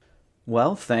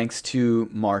 Well, thanks to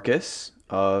Marcus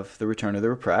of The Return of the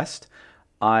Repressed,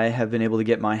 I have been able to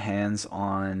get my hands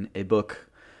on a book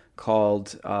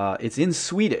called, it's in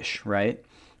Swedish, right?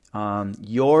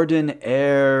 Jorden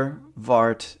är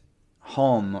vårt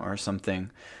home or something,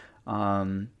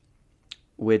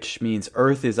 which means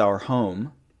Earth is our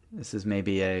home. This is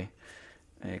maybe a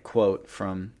quote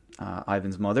from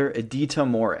Ivan's mother, Edita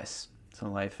Morris. It's the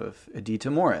life of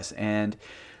Edita Morris. And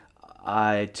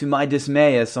to my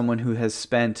dismay, as someone who has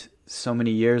spent so many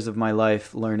years of my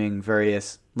life learning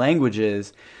various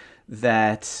languages,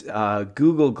 that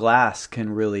Google Glass can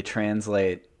really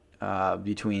translate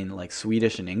between like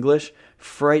Swedish and English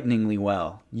frighteningly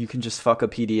well. You can just fuck a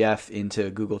PDF into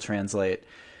Google Translate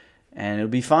and it'll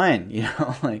be fine,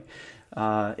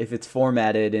 if it's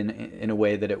formatted in a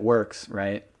way that it works,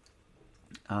 right?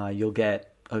 You'll get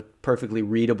a perfectly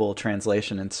readable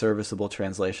translation and serviceable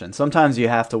translation. Sometimes you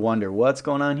have to wonder what's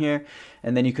going on here,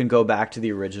 and then you can go back to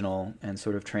the original and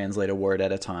sort of translate a word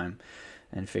at a time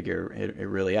and figure it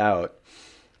really out.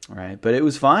 Right, but it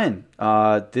was fine.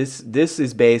 This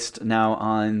is based now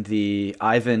on the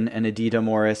Ivan and Edita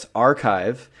Morris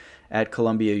archive at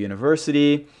Columbia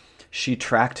University. She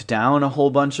tracked down a whole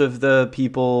bunch of the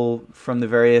people from the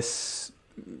various,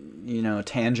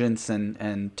 tangents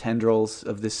and tendrils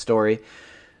of this story.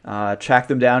 Tracked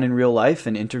them down in real life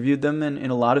and interviewed them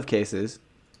in a lot of cases.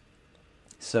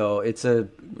 So it's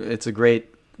a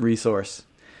great resource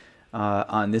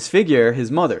on this figure,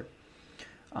 his mother.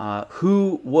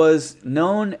 who was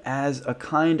known as a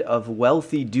kind of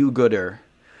wealthy do-gooder.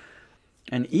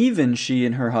 And even she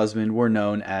and her husband were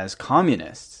known as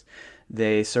communists.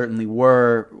 They certainly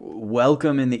were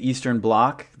welcome in the Eastern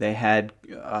Bloc. They had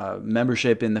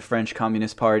membership in the French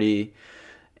Communist Party,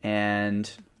 and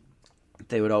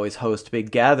they would always host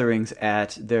big gatherings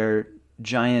at their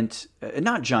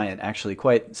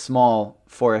quite small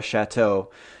forest chateau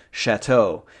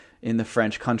in the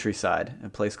French countryside, a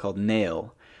place called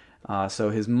Nail. So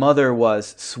his mother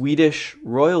was Swedish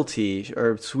royalty,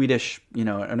 or Swedish,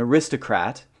 an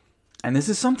aristocrat. And this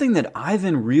is something that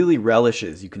Ivan really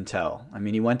relishes, you can tell. I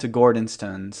mean, he went to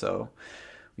Gordonston, so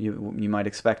you might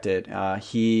expect it.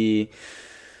 In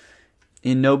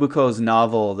Nobuko's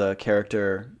novel, the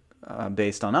character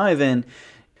based on Ivan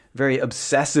very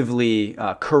obsessively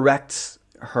corrects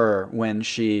her when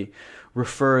she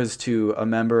refers to a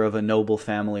member of a noble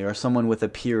family or someone with a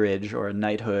peerage or a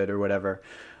knighthood or whatever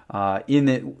in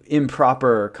the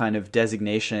improper kind of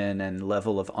designation and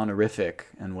level of honorific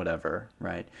and whatever,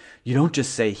 right? You don't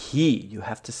just say he, you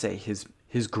have to say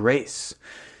his grace,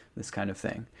 this kind of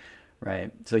thing,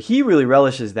 right? So he really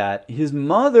relishes that. His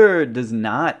mother does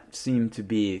not seem to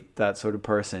be that sort of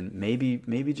person.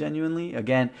 Maybe genuinely.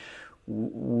 Again,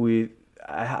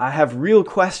 I have real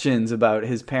questions about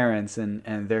his parents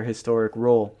and their historic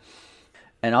role.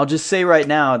 And I'll just say right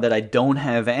now that I don't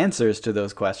have answers to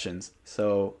those questions.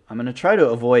 So I'm going to try to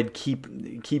avoid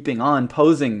keeping on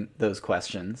posing those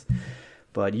questions.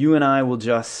 But you and I will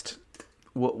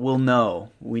we'll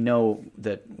know. We know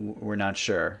that we're not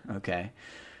sure, okay?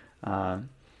 So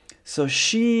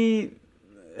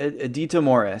Edita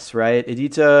Morris, right?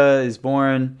 Edita is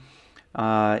born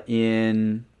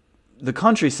in the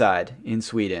countryside in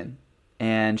Sweden.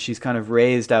 And she's kind of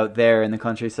raised out there in the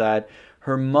countryside.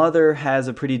 Her mother has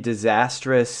a pretty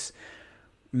disastrous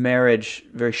marriage,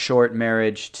 very short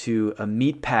marriage to a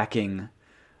meatpacking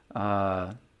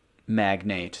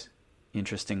magnate,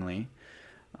 interestingly.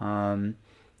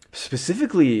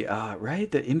 Specifically,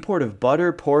 right, the import of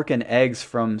butter, pork, and eggs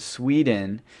from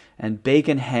Sweden, and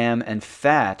bacon, ham, and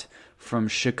fat from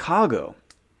Chicago,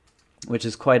 which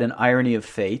is quite an irony of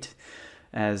fate,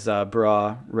 as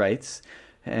Bra writes.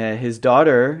 His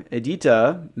daughter,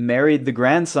 Edita, married the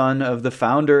grandson of the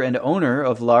founder and owner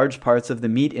of large parts of the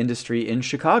meat industry in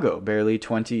Chicago, barely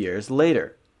 20 years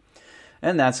later.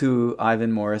 And that's who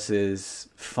Ivan Morris's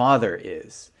father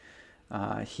is.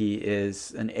 He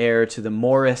is an heir to the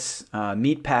Morris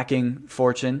meatpacking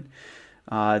fortune.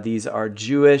 These are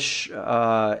Jewish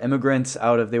immigrants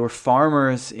they were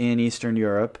farmers in Eastern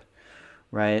Europe,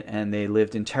 right? And they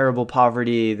lived in terrible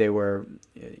poverty. They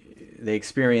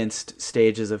experienced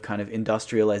stages of kind of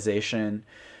industrialization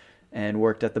and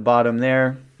worked at the bottom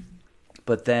there.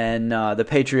 But then the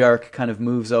patriarch kind of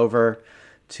moves over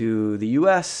to the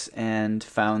U.S. and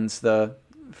founds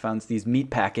these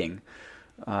meatpacking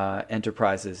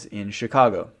enterprises in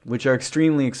Chicago, which are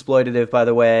extremely exploitative, by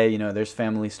the way. There's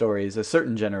family stories. A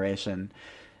certain generation,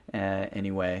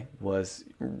 anyway, was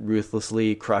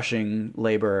ruthlessly crushing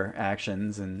labor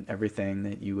actions and everything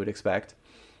that you would expect,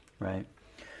 right?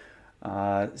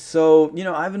 So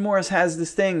Ivan Morris has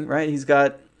this thing, right? He's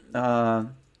got,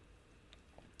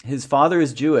 his father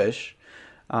is Jewish,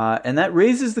 and that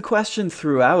raises the question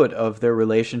throughout of their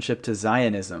relationship to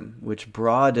Zionism, which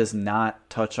Bra does not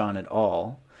touch on at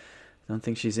all. I don't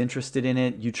think she's interested in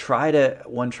it.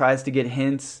 One tries to get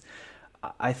hints.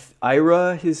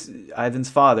 Ivan's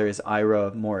father is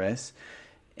Ira Morris,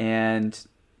 and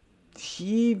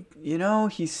he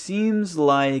seems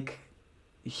like,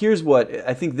 here's what,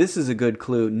 I think this is a good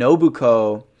clue.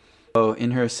 Nobuko,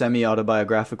 in her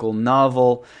semi-autobiographical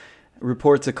novel,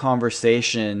 reports a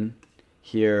conversation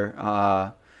here.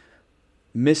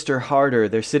 Mr. Harder,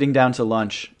 they're sitting down to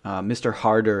lunch. Mr.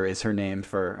 Harder is her name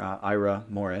for Ira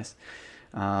Morris.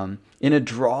 In a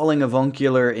drawling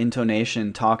avuncular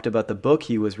intonation, talked about the book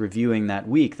he was reviewing that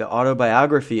week, the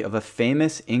autobiography of a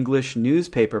famous English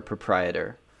newspaper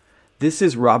proprietor. This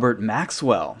is Robert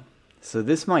Maxwell. So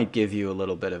this might give you a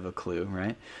little bit of a clue,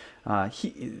 right?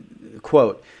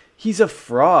 Quote, "He's a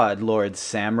fraud, Lord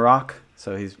Samrock."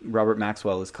 So Robert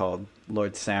Maxwell is called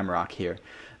Lord Samrock here.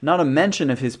 "Not a mention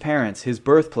of his parents, his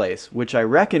birthplace, which I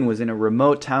reckon was in a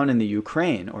remote town in the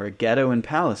Ukraine or a ghetto in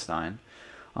Palestine.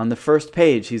 On the first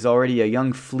page, he's already a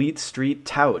young Fleet Street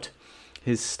tout.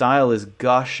 His style is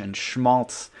gush and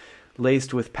schmaltz,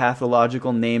 laced with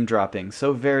pathological name-dropping,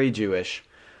 so very Jewish."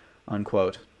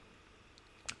 Unquote.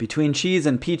 "Between cheese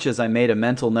and peaches I made a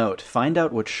mental note. Find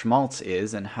out what schmaltz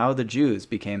is and how the Jews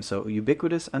became so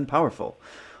ubiquitous and powerful.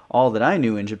 All that I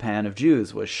knew in Japan of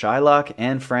Jews was Shylock,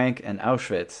 Anne Frank, and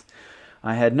Auschwitz.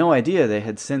 I had no idea they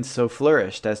had since so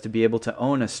flourished as to be able to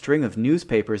own a string of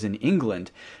newspapers in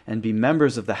England and be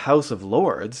members of the House of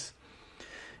Lords.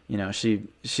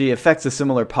 She affects a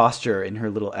similar posture in her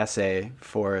little essay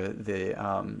for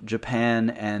the Japan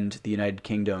and the United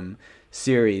Kingdom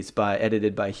series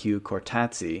edited by Hugh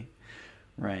Cortazzi,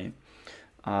 right?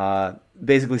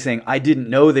 Basically saying, I didn't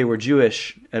know they were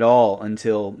Jewish at all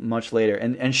until much later.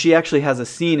 And she actually has a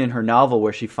scene in her novel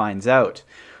where she finds out.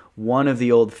 One of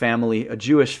the old family, a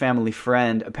Jewish family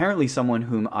friend, apparently someone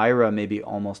whom Ira maybe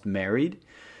almost married,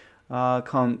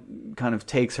 kind of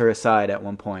takes her aside at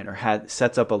one point, or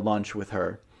sets up a lunch with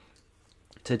her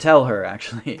to tell her,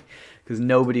 actually, because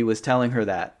nobody was telling her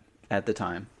that at the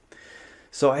time.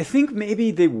 So I think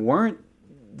maybe they weren't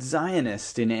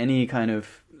Zionist in any kind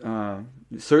of,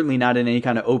 certainly not in any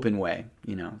kind of open way.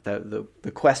 The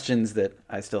questions that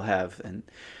I still have and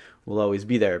will always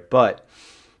be there. But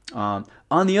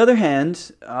on the other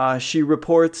hand, she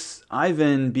reports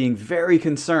Ivan being very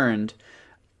concerned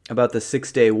about the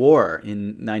Six-Day War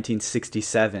in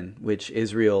 1967, which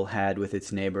Israel had with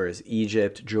its neighbors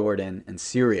Egypt, Jordan, and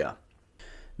Syria.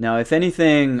 Now, if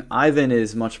anything, Ivan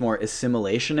is much more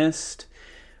assimilationist,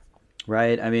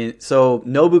 right? I mean, so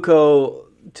Nobuko,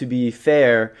 to be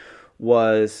fair,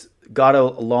 got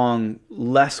along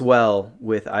less well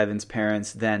with Ivan's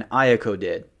parents than Ayako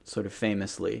did, sort of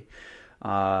famously.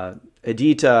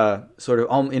 Edita sort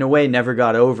of, in a way, never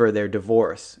got over their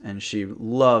divorce, and she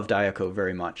loved Ayako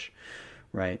very much,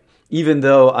 right? Even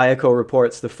though Ayako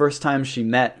reports the first time she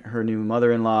met her new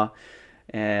mother-in-law,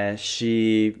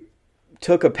 she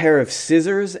took a pair of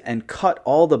scissors and cut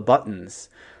all the buttons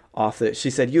off it. She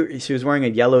said she was wearing a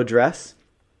yellow dress,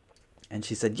 and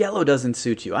she said, yellow doesn't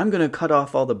suit you. I'm going to cut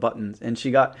off all the buttons. And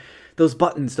those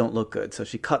buttons don't look good, so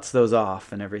she cuts those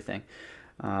off and everything.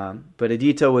 But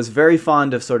Edita was very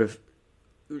fond of sort of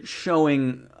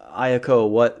showing Ayako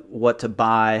what to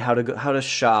buy, how to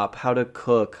shop, how to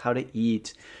cook, how to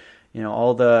eat,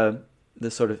 all the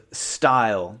sort of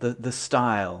style, the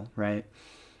style, right?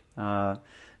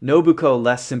 Nobuko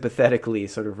less sympathetically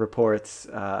sort of reports,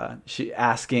 she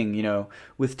asking,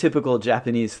 with typical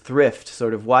Japanese thrift,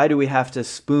 sort of, why do we have to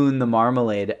spoon the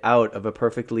marmalade out of a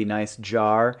perfectly nice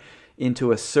jar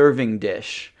into a serving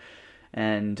dish?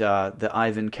 And the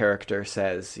Ivan character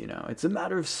says, it's a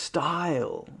matter of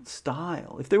style.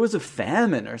 If there was a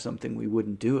famine or something, we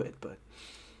wouldn't do it, but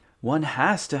one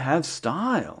has to have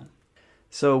style.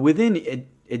 So within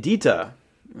Edita,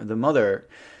 the mother,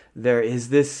 there is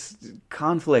this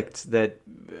conflict that,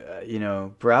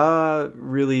 Bra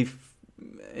really,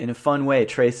 in a fun way,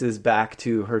 traces back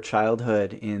to her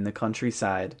childhood in the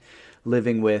countryside,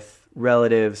 living with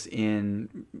relatives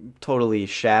in totally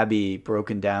shabby,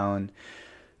 broken down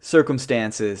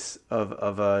circumstances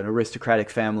of an aristocratic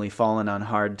family fallen on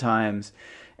hard times.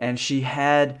 And she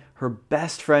had, her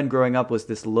best friend growing up was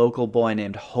this local boy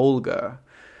named Holger,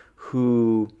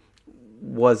 who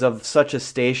was of such a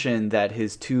station that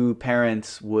his two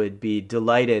parents would be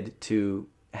delighted to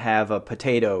have a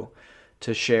potato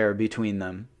to share between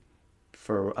them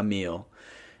for a meal.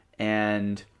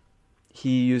 And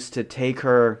he used to take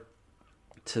her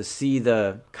to see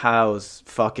the cows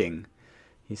fucking.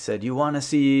 He said, you want to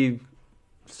see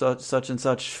such and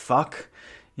such fuck?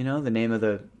 The name of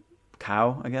the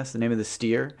cow, I guess, the name of the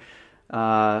steer.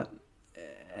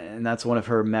 And that's one of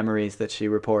her memories that she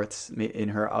reports in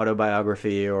her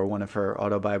autobiography or one of her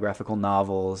autobiographical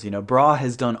novels. Bra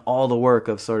has done all the work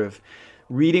of sort of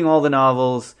reading all the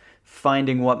novels,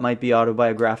 finding what might be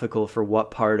autobiographical for what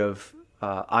part of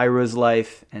Ira's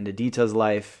life and Edita's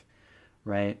life,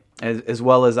 right? As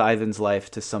well as Ivan's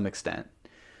life to some extent.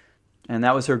 And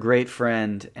that was her great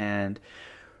friend. And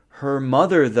her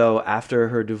mother, though, after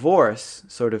her divorce,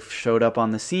 sort of showed up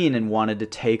on the scene and wanted to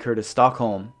take her to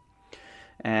Stockholm.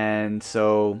 And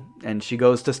she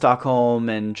goes to Stockholm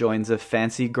and joins a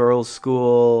fancy girls'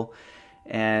 school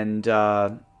and,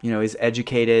 is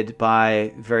educated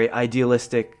by very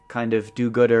idealistic kind of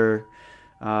do-gooder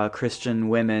Christian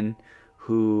women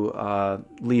who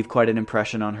leave quite an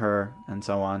impression on her and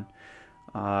so on.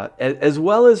 As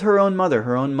well as her own mother.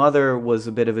 Her own mother was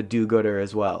a bit of a do-gooder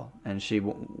as well, and she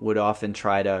would often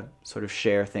try to sort of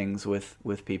share things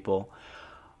with people.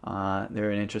 There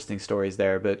are interesting stories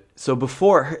there. But so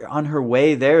on her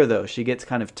way there, though, she gets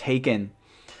kind of taken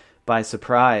by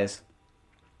surprise.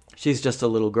 She's just a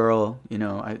little girl,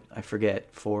 I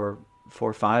forget, 4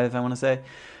 or 5, I want to say.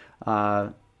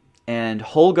 And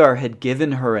Holgar had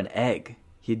given her an egg.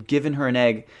 He had given her an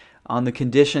egg on the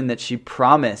condition that she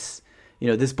promise,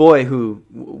 this boy who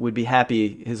would be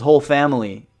happy, his whole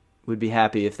family would be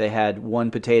happy if they had one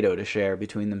potato to share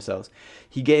between themselves.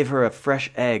 He gave her a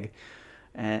fresh egg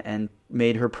and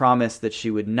made her promise that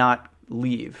she would not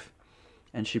leave.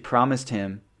 And she promised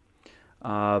him,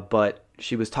 but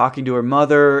she was talking to her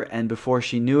mother, and before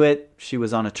she knew it, she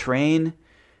was on a train,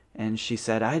 and she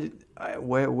said,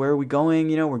 where are we going?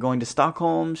 We're going to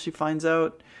Stockholm, she finds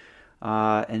out.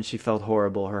 And she felt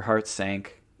horrible. Her heart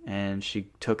sank, and she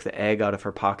took the egg out of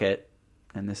her pocket.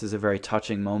 And this is a very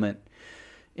touching moment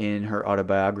in her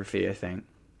autobiography, I think.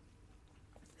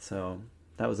 So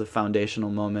that was a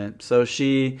foundational moment.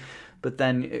 But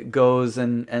then goes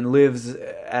and lives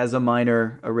as a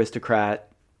minor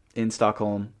aristocrat in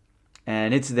Stockholm.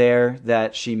 And it's there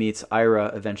that she meets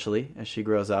Ira eventually as she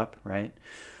grows up, right?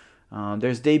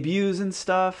 There's debuts and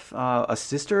stuff. A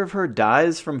sister of her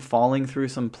dies from falling through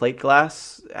some plate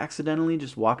glass accidentally,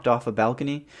 just walked off a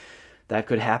balcony. That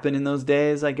could happen in those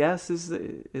days, I guess,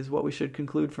 is what we should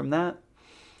conclude from that.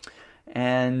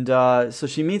 And so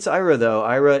she meets Ira, though.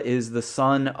 Ira is the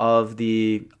son of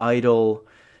the idol,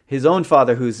 his own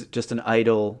father, who's just an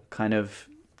idol kind of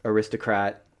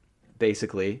aristocrat,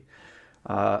 basically,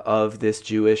 of this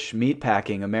Jewish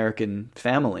meatpacking American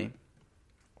family,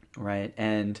 right?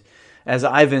 And as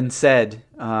Ivan said,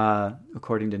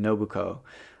 according to Nobuko,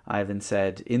 Ivan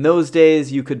said, in those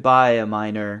days you could buy a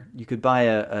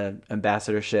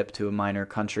ambassadorship to a minor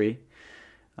country,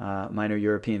 minor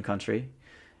European country.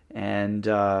 And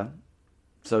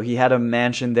so he had a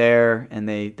mansion there, and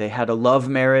they had a love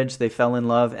marriage. They fell in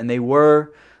love, and they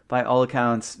were, by all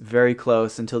accounts, very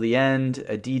close until the end.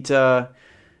 Edita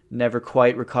never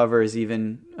quite recovers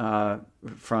even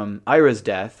from Ira's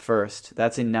death first.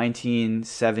 That's in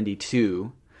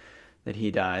 1972 that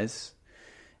he dies.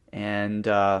 And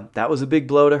that was a big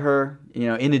blow to her,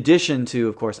 in addition to,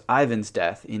 of course, Ivan's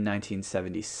death in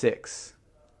 1976.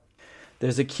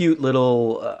 There's a cute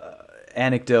little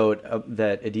anecdote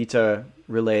that Edita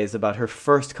relays about her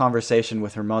first conversation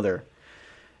with her mother,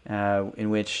 in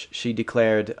which she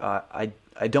declared, I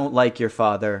don't like your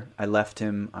father. I left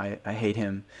him. I hate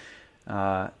him.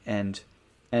 And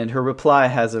her reply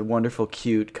has a wonderful,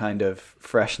 cute kind of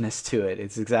freshness to it.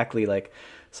 It's exactly like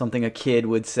something a kid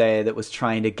would say that was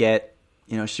trying to get,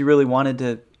 she really wanted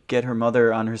to get her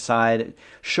mother on her side,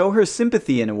 show her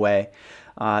sympathy in a way,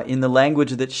 in the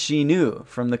language that she knew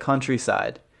from the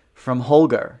countryside, from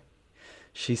Holger.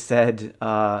 She said,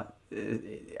 I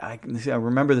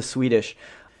remember the Swedish,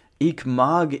 Ik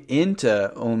mag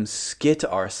inte skit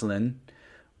arslen,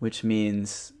 which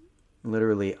means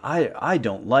literally, I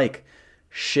don't like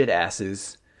shit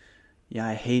asses. Yeah,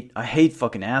 I hate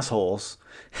fucking assholes.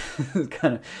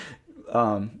 Kind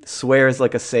of swears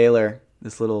like a sailor,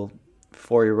 this little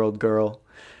 4-year-old girl,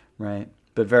 right?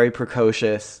 But very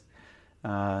precocious.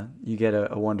 You get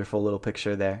a wonderful little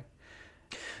picture there.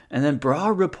 And then Bra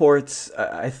reports,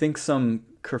 I think, some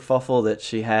kerfuffle that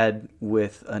she had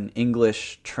with an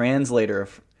English translator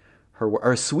of her,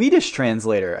 or Swedish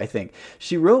translator, I think.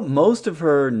 She wrote most of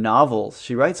her novels.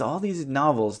 She writes all these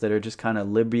novels that are just kind of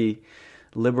liberal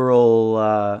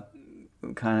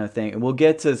kind of thing. And we'll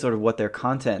get to sort of what their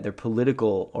content, their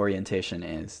political orientation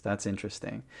is. That's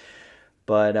interesting.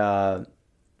 But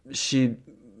she,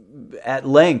 at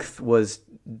length, was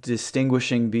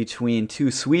distinguishing between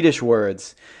two Swedish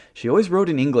words. She always wrote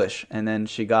in English, and then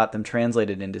she got them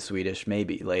translated into Swedish,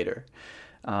 maybe later.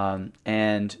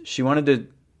 And she wanted to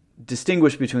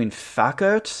distinguish between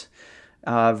vackert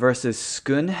versus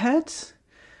skönhet.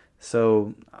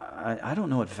 So I don't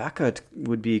know what vackert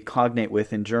would be cognate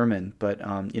with in German, but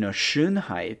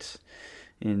Schönheit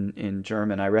in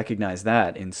German, I recognize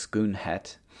that in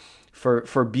skönhet.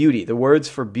 For beauty, the words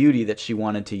for beauty that she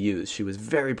wanted to use. She was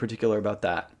very particular about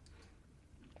that.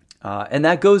 And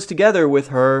that goes together with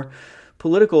her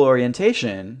political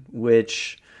orientation,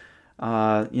 which,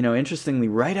 interestingly,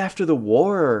 right after the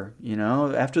war,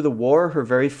 her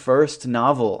very first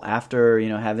novel, after,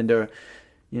 having to,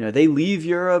 they leave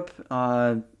Europe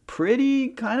pretty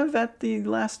kind of at the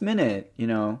last minute,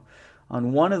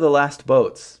 on one of the last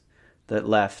boats that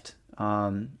left.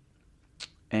 And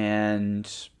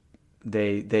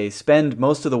they spend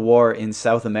most of the war in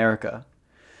South America.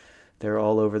 They're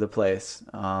all over the place.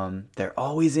 They're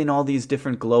always in all these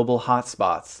different global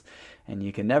hotspots. And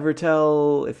you can never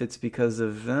tell if it's because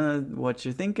of what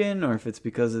you're thinking or if it's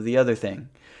because of the other thing.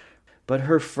 But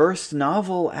her first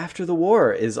novel after the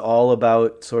war is all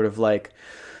about sort of like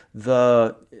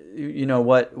the,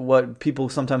 what people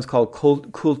sometimes call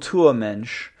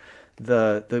Kulturmensch,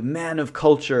 the man of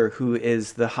culture who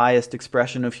is the highest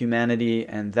expression of humanity,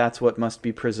 and that's what must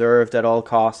be preserved at all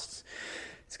costs.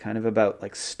 It's kind of about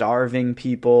like starving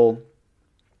people,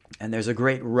 and there's a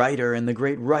great writer, and the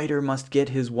great writer must get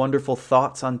his wonderful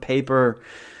thoughts on paper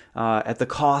at the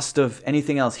cost of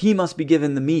anything else. He must be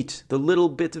given the meat, the little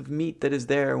bit of meat that is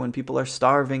there when people are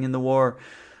starving in the war.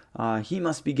 He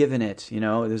must be given it.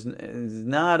 There's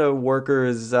not a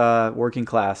working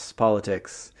class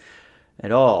politics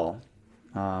at all.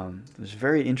 It was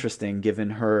very interesting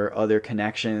given her other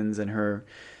connections and her,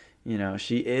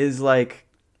 she is like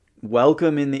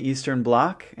welcome in the Eastern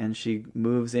Bloc, and she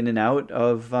moves in and out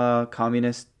of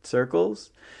communist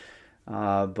circles.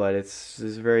 But it's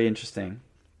very interesting.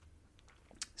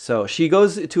 So she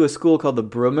goes to a school called the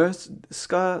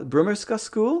Brumerska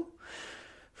School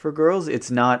for girls.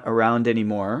 It's not around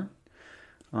anymore.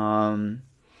 And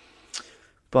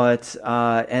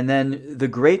then the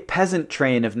Great Peasant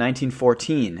Train of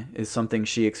 1914 is something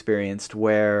she experienced,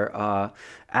 where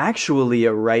actually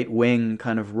a right-wing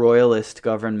kind of royalist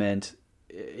government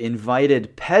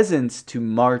invited peasants to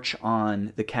march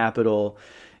on the capital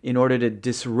in order to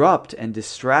disrupt and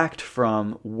distract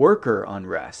from worker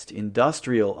unrest,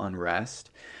 industrial unrest.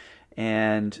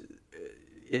 And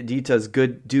Edita's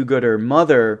do-gooder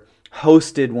mother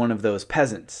hosted one of those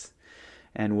peasants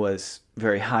and was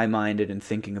very high-minded and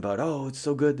thinking about, it's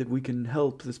so good that we can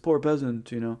help this poor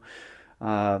peasant,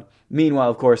 Meanwhile,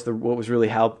 of course, what was really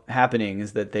happening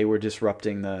is that they were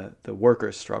disrupting the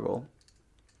workers' struggle,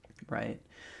 right?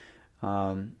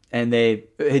 And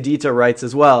Edita writes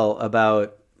as well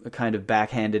about a kind of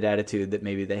backhanded attitude that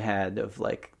maybe they had of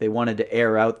like they wanted to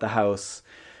air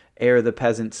the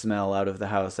peasant smell out of the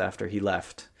house after he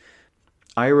left.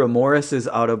 Ira Morris's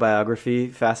autobiography,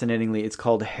 fascinatingly, it's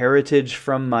called Heritage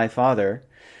from My Father.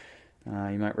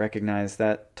 You might recognize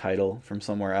that title from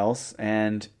somewhere else.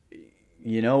 And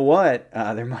you know what?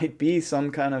 There might be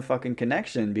some kind of fucking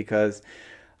connection, because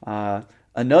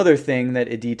another thing that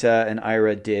Edita and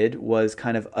Ira did was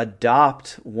kind of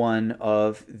adopt one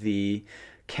of the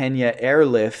Kenya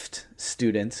airlift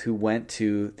students who went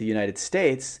to the United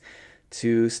States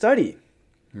to study,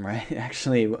 right?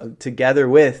 Actually, together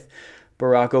with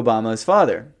Barack Obama's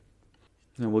father.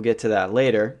 And we'll get to that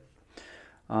later.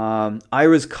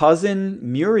 Ira's cousin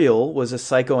Muriel was a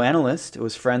psychoanalyst,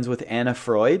 was friends with Anna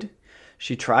Freud.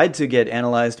 She tried to get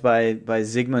analyzed by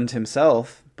Zygmunt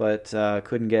himself, but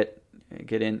couldn't get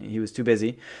in. He was too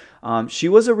busy. She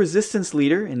was a resistance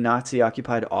leader in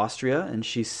Nazi-occupied Austria, and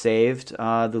she saved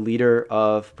the leader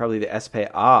of probably the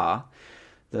SPA,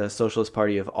 the Socialist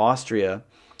Party of Austria,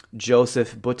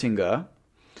 Joseph Buttinger.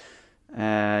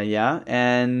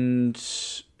 And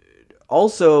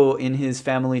also in his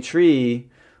family tree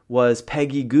was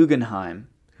Peggy Guggenheim,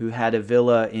 who had a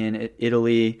villa in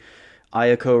Italy.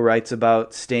 Ayako writes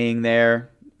about staying there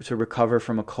to recover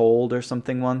from a cold or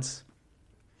something once.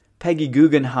 Peggy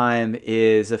Guggenheim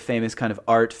is a famous kind of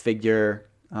art figure,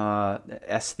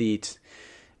 aesthete,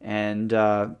 and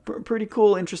pretty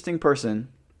cool, interesting person.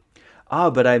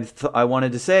 But I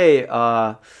wanted to say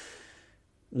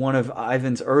one of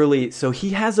Ivan's early... So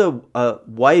he has a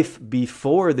wife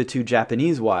before the two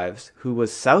Japanese wives who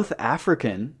was South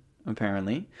African,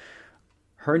 apparently.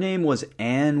 Her name was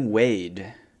Anne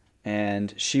Wade,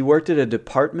 and she worked at a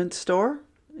department store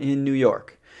in New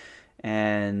York.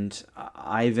 And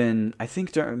Ivan, I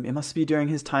think it must be during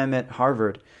his time at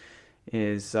Harvard,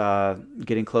 is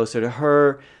getting closer to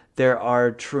her. There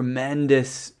are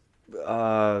tremendous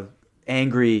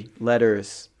angry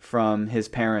letters from his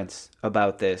parents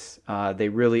about this. They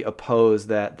really oppose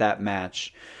that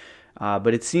match.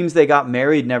 But it seems they got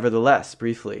married nevertheless,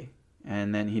 briefly.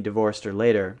 And then he divorced her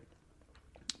later.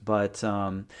 But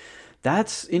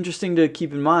that's interesting to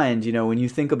keep in mind, when you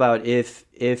think about if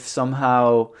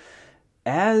somehow...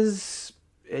 As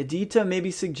Edita maybe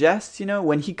suggests,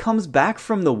 when he comes back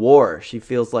from the war, she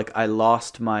feels like, I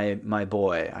lost my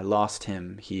boy. I lost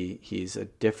him. He's a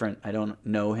different, I don't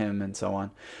know him, and so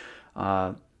on.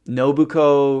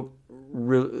 Nobuko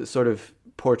sort of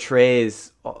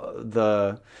portrays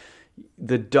the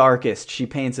darkest. She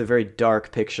paints a very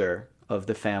dark picture of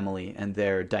the family and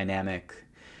their dynamic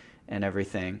and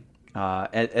everything.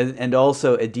 And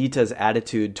also Edita's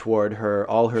attitude toward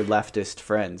all her leftist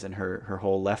friends and her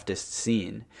whole leftist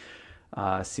scene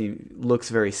looks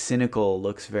very cynical,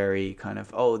 looks very kind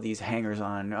of, these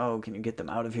hangers-on, can you get them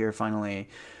out of here finally?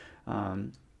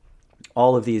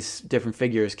 All of these different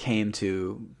figures came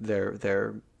to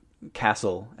their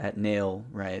castle at Nail,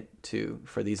 right,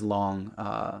 for these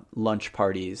long lunch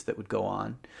parties that would go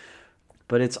on.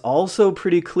 But it's also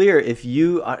pretty clear if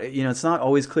it's not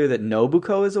always clear that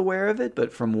Nobuko is aware of it,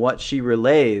 but from what she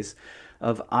relays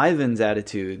of Ivan's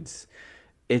attitudes,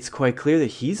 it's quite clear that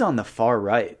he's on the far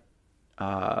right.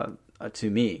 To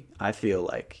me, I feel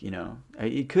like,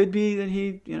 it could be that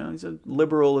he's a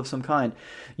liberal of some kind.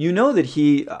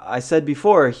 That I said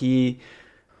before, he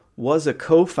was a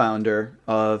co-founder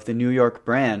of the New York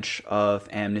branch of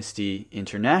Amnesty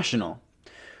International,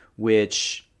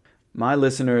 which my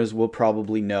listeners will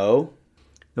probably know.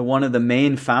 One of the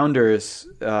main founders,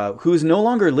 who's no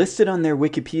longer listed on their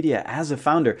Wikipedia as a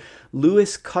founder,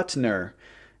 Louis Kuttner,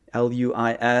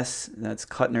 Luis, that's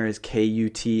Kuttner is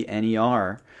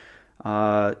Kutner,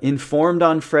 informed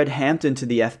on Fred Hampton to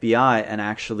the FBI and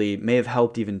actually may have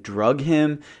helped even drug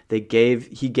him. He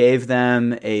gave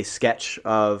them a sketch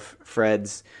of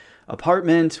Fred's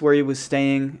apartment where he was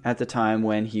staying at the time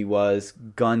when he was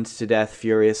gunned to death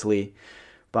furiously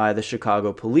by the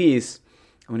Chicago police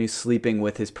when he's sleeping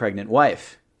with his pregnant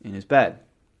wife in his bed.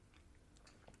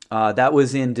 That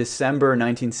was in December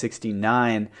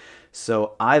 1969,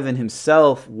 so Ivan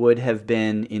himself would have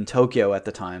been in Tokyo at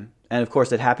the time. And of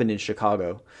course, it happened in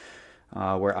Chicago,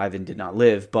 where Ivan did not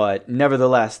live. But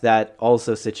nevertheless, that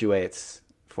also situates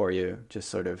for you just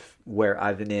sort of where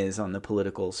Ivan is on the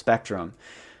political spectrum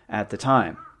at the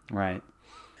time, right?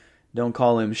 Don't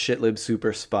call him Shitlib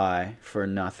Superspy for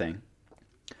nothing.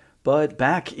 But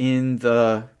back in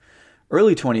the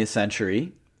early 20th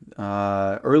century,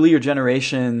 earlier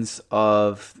generations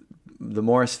of the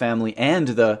Morris family and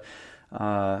the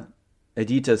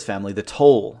Edita's family, the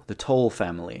Toll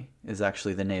family is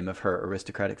actually the name of her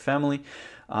aristocratic family.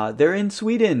 They're in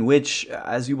Sweden, which,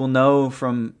 as you will know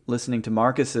from listening to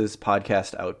Marcus's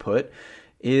podcast output,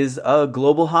 is a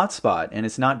global hotspot. And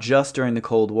it's not just during the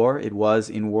Cold War. It was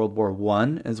in World War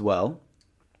I as well.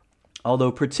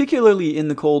 Although particularly in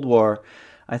the Cold War,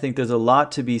 I think there's a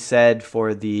lot to be said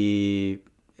for the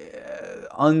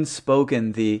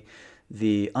unspoken,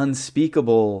 the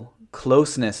unspeakable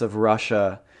closeness of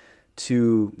Russia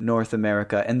to North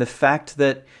America, and the fact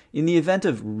that in the event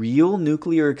of real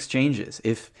nuclear exchanges,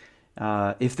 if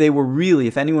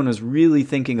anyone was really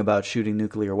thinking about shooting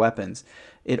nuclear weapons,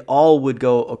 it all would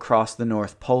go across the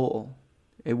North Pole.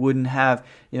 It wouldn't have,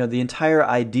 the entire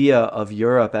idea of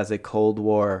Europe as a Cold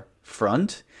War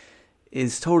front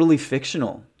is totally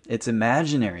fictional. It's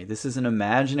imaginary. This is an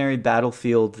imaginary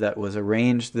battlefield that was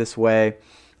arranged this way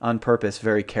on purpose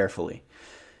very carefully.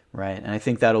 Right, and I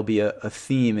think that'll be a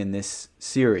theme in this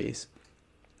series.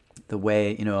 The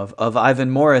way, of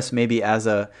Ivan Morris maybe as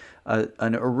an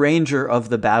arranger of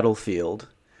the battlefield,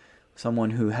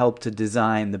 someone who helped to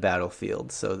design the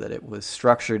battlefield so that it was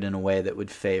structured in a way that would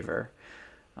favor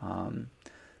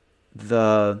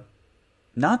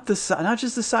not just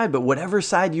the side, but whatever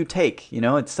side you take.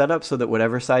 It's set up so that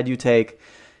whatever side you take,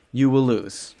 you will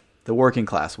lose. The working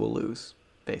class will lose,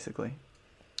 basically.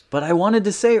 But I wanted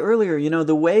to say earlier,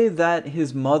 the way that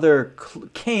his mother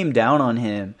came down on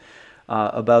him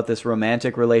about this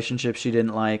romantic relationship she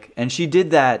didn't like, and she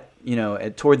did that,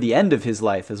 toward the end of his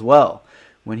life as well,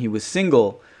 when he was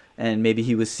single and maybe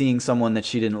he was seeing someone that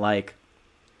she didn't like.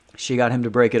 She got him to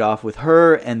break it off with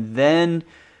her, and then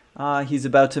he's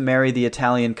about to marry the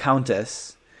Italian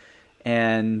countess,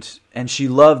 and she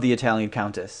loved the Italian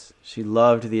countess. She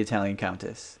loved the Italian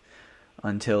countess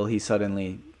until he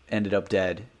suddenly ended up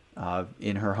dead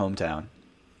in her hometown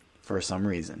for some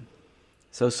reason.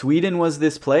 So Sweden was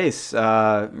this place,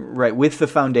 right, with the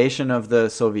foundation of the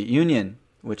Soviet Union,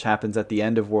 which happens at the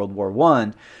end of World War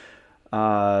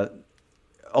I.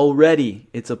 Already,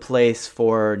 it's a place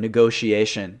for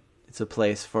negotiation. It's a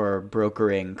place for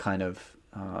brokering kind of,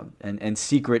 and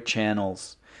secret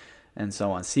channels and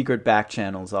so on. Secret back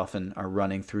channels often are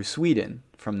running through Sweden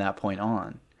from that point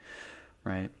on,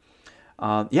 right?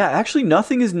 Actually,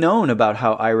 nothing is known about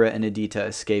how Ira and Edita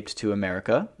escaped to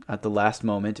America at the last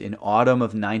moment in autumn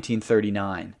of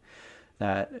 1939.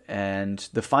 And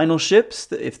the final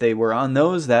ships, if they were on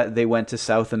those, that they went to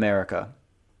South America.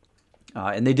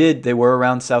 And they did. They were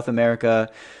around South America.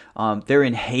 They're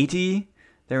in Haiti.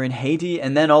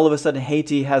 And then all of a sudden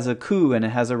Haiti has a coup and it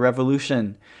has a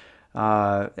revolution.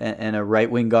 And a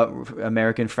right-wing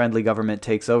American-friendly government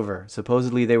takes over.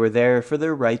 Supposedly they were there for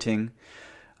their writing,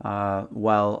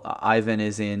 while Ivan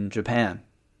is in Japan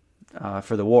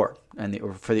for the war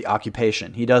or for the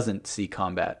occupation. He doesn't see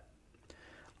combat.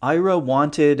 Ira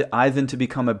wanted Ivan to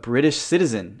become a British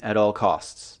citizen at all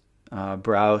costs.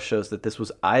 Brow shows that this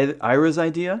was Ira's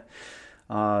idea.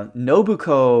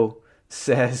 Nobuko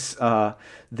says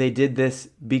they did this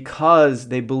because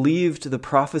they believed the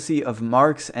prophecy of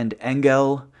Marx and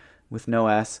Engels, with no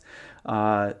S,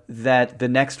 that the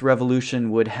next revolution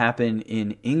would happen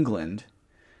in England,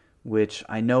 which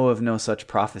I know of no such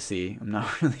prophecy. I'm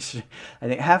not really sure. I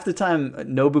think half the time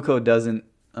Nobuko doesn't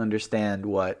understand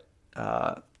what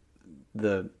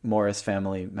the Morris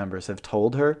family members have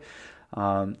told her.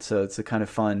 So it's a kind of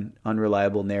fun,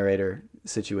 unreliable narrator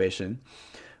situation.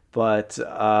 But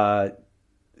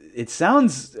it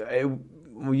sounds,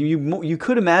 you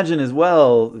could imagine as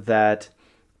well that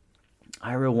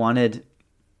Ira wanted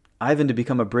Ivan to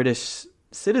become a British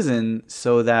citizen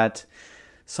so that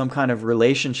some kind of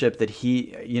relationship that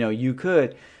he, you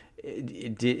could,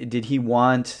 did he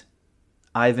want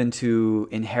Ivan to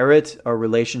inherit a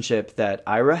relationship that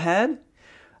Ira had,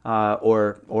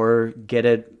 or get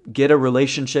a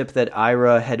relationship that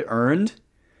Ira had earned,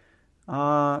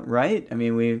 right? I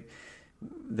mean,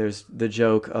 there's the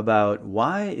joke about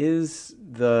why is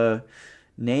the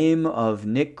name of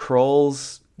Nick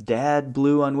Kroll's dad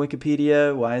blue on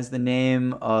Wikipedia? Why is the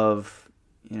name of,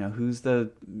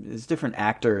 there's different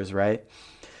actors, right?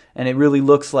 And it really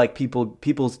looks like people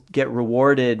get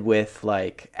rewarded with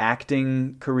like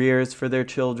acting careers for their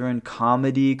children,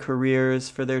 comedy careers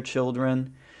for their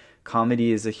children.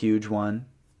 Comedy is a huge one.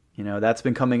 That's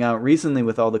been coming out recently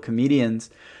with all the comedians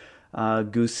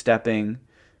goose-stepping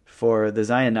for the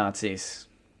Zion Nazis.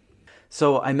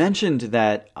 So I mentioned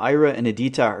that Ira and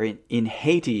Edita are in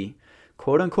Haiti,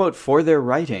 quote-unquote, for their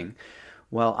writing,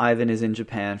 while Ivan is in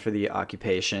Japan for the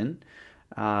occupation.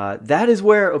 That is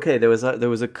where, there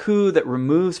was a coup that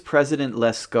removes President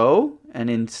Lescaut and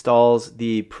installs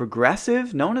the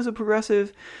progressive, known as a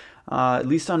progressive, at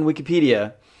least on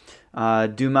Wikipedia,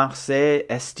 Dumarsais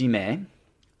Estimé.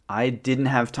 I didn't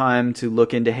have time to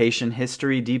look into Haitian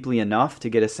history deeply enough to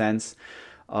get a sense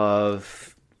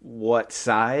of what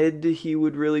side he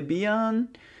would really be on.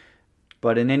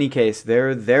 But in any case,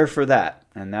 they're there for that.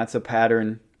 And that's a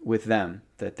pattern with them,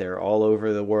 that they're all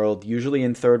over the world, usually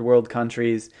in third world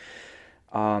countries,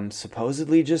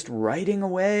 supposedly just writing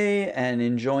away and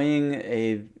enjoying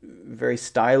a very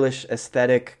stylish,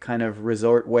 aesthetic kind of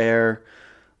resort wear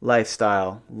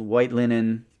lifestyle, white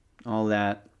linen, all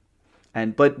that.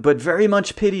 But very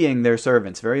much pitying their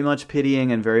servants, very much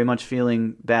pitying and very much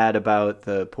feeling bad about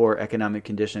the poor economic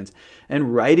conditions,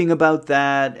 and writing about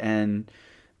that and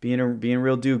being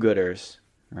real do-gooders,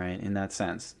 right, in that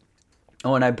sense.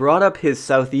 Oh, and I brought up his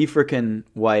South African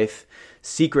wife,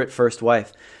 secret first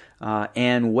wife,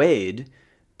 Anne Wade,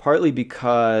 partly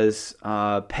because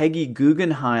Peggy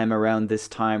Guggenheim around this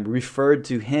time referred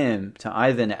to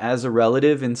Ivan, as a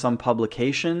relative in some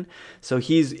publication. So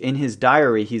he's, in his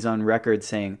diary, he's on record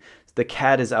saying, the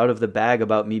cat is out of the bag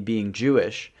about me being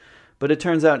Jewish. But it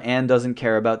turns out Anne doesn't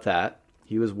care about that.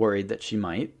 He was worried that she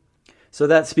might. So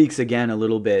that speaks again a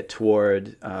little bit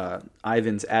toward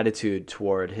Ivan's attitude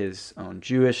toward his own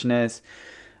Jewishness,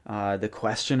 the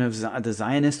question of the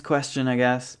Zionist question, I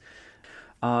guess.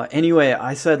 Anyway,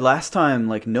 I said last time,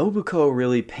 like, Nobuko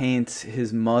really paints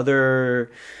his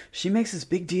mother. She makes this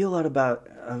big deal out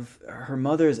of her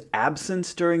mother's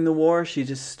absence during the war. She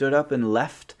just stood up and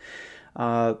left.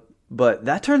 But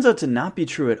that turns out to not be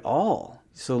true at all.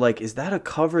 So, like, is that a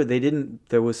cover?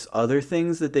 There was other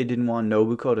things that they didn't want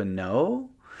Nobuko to know?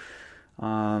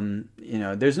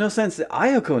 There's no sense that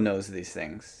Ayako knows these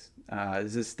things.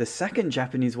 This is the second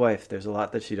Japanese wife. There's a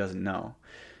lot that she doesn't know.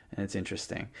 And it's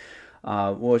interesting.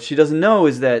 What she doesn't know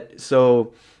is that,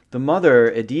 so the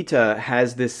mother, Edita,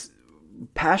 has this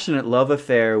passionate love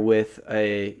affair with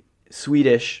a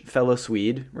Swedish fellow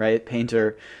Swede, right,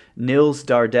 painter, Nils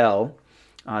Dardell.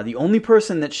 The only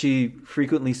person that she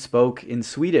frequently spoke in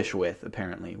Swedish with,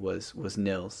 apparently, was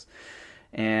Nils.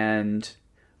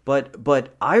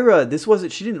 But Ira,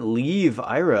 she didn't leave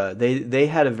Ira. They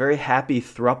had a very happy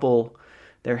throuple.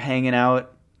 They're hanging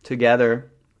out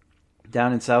together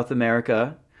down in South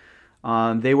America.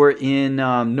 They were in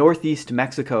northeast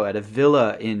Mexico at a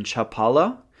villa in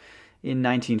Chapala in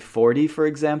 1940, for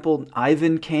example.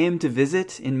 Ivan came to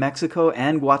visit in Mexico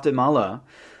and Guatemala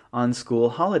on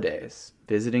school holidays,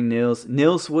 visiting Nils.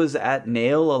 Nils was at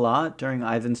Nail a lot during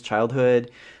Ivan's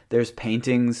childhood. There's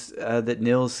paintings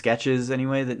sketches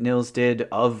anyway, that Nils did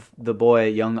of the boy,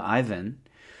 young Ivan.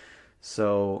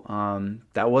 So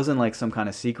that wasn't like some kind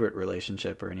of secret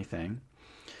relationship or anything.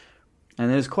 And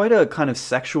there's quite a kind of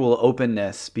sexual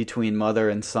openness between mother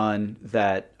and son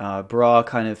that Bra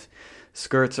kind of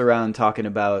skirts around talking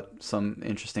about some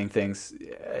interesting things,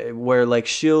 where like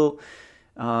she'll,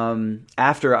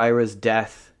 after Ira's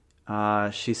death,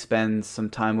 she spends some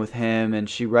time with him and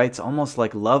she writes almost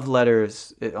like love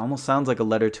letters. It almost sounds like a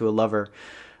letter to a lover.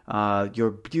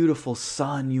 Your beautiful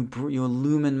son, you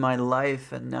illumine my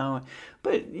life, and now,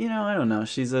 but I don't know.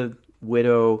 She's a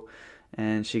widow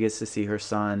and she gets to see her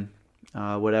son.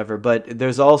 Whatever. But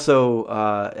there's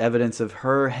also evidence of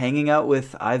her hanging out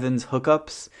with Ivan's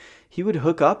hookups. He would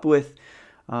hook up with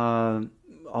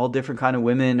all different kind of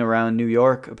women around New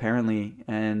York, apparently,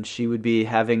 and she would be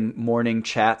having morning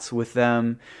chats with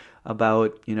them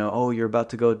about, you're about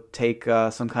to go take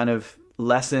some kind of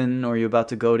lesson, or you're about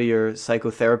to go to your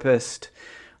psychotherapist,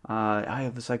 I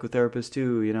have a psychotherapist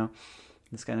too,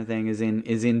 this kind of thing is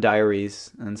in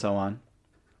diaries and so on.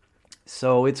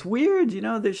 So it's weird,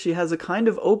 that she has a kind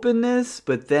of openness,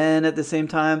 but then at the same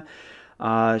time,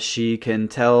 she can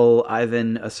tell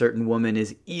Ivan a certain woman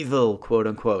is evil, quote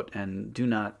unquote, and do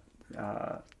not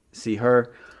see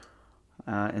her,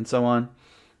 and so on.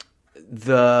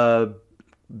 The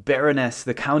Baroness,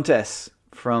 the Countess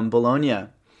from Bologna,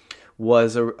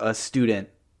 was a student,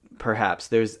 perhaps.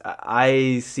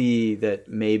 I see that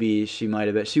maybe she might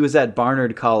have been. She was at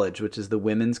Barnard College, which is the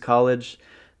women's college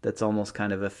that's almost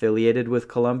kind of affiliated with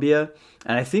Columbia.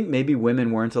 And I think maybe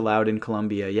women weren't allowed in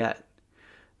Columbia yet.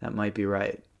 That might be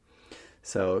right.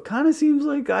 So it kind of seems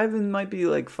like Ivan might be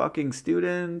like fucking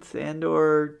students and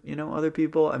or, other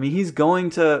people. I mean,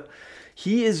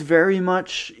 he is very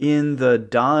much in the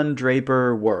Don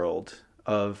Draper world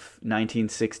of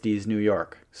 1960s New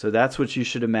York. So that's what you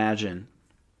should imagine.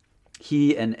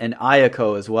 He and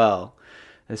Ayako as well,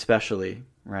 especially,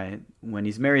 right? When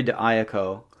he's married to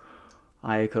Ayako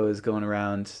is going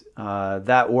around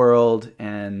that world,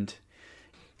 and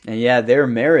yeah, their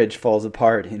marriage falls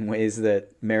apart in ways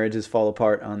that marriages fall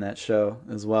apart on that show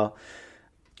as well.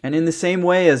 And in the same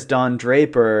way as Don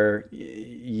Draper,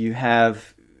 you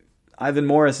have Ivan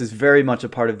Morris is very much a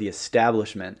part of the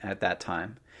establishment at that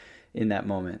time, in that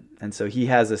moment. And so he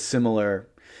has a similar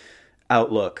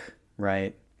outlook,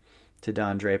 right, to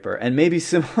Don Draper. And maybe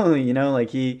similarly, like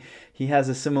he has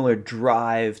a similar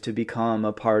drive to become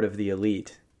a part of the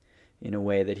elite in a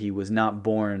way that he was not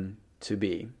born to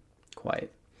be, quite.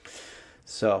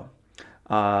 So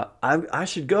I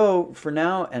should go for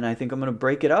now, and I think I'm going to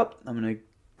break it up. I'm going to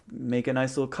make a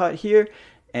nice little cut here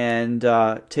and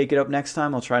take it up next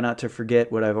time. I'll try not to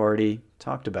forget what I've already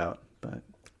talked about, but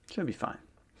it should be fine.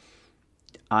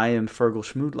 I am Fergal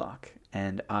Schmoodlock,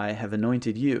 and I have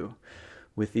anointed you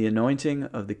with the anointing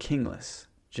of the kingless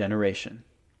generation.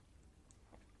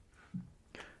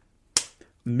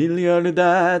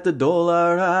 Miljardat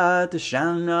dollarat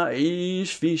shana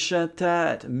ish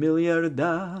fishatat.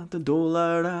 Miljardat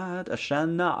dollarat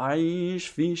shana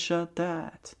ish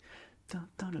fishatat.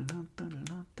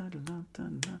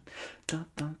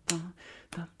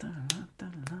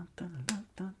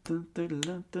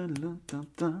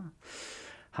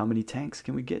 How many tanks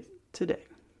can we get today?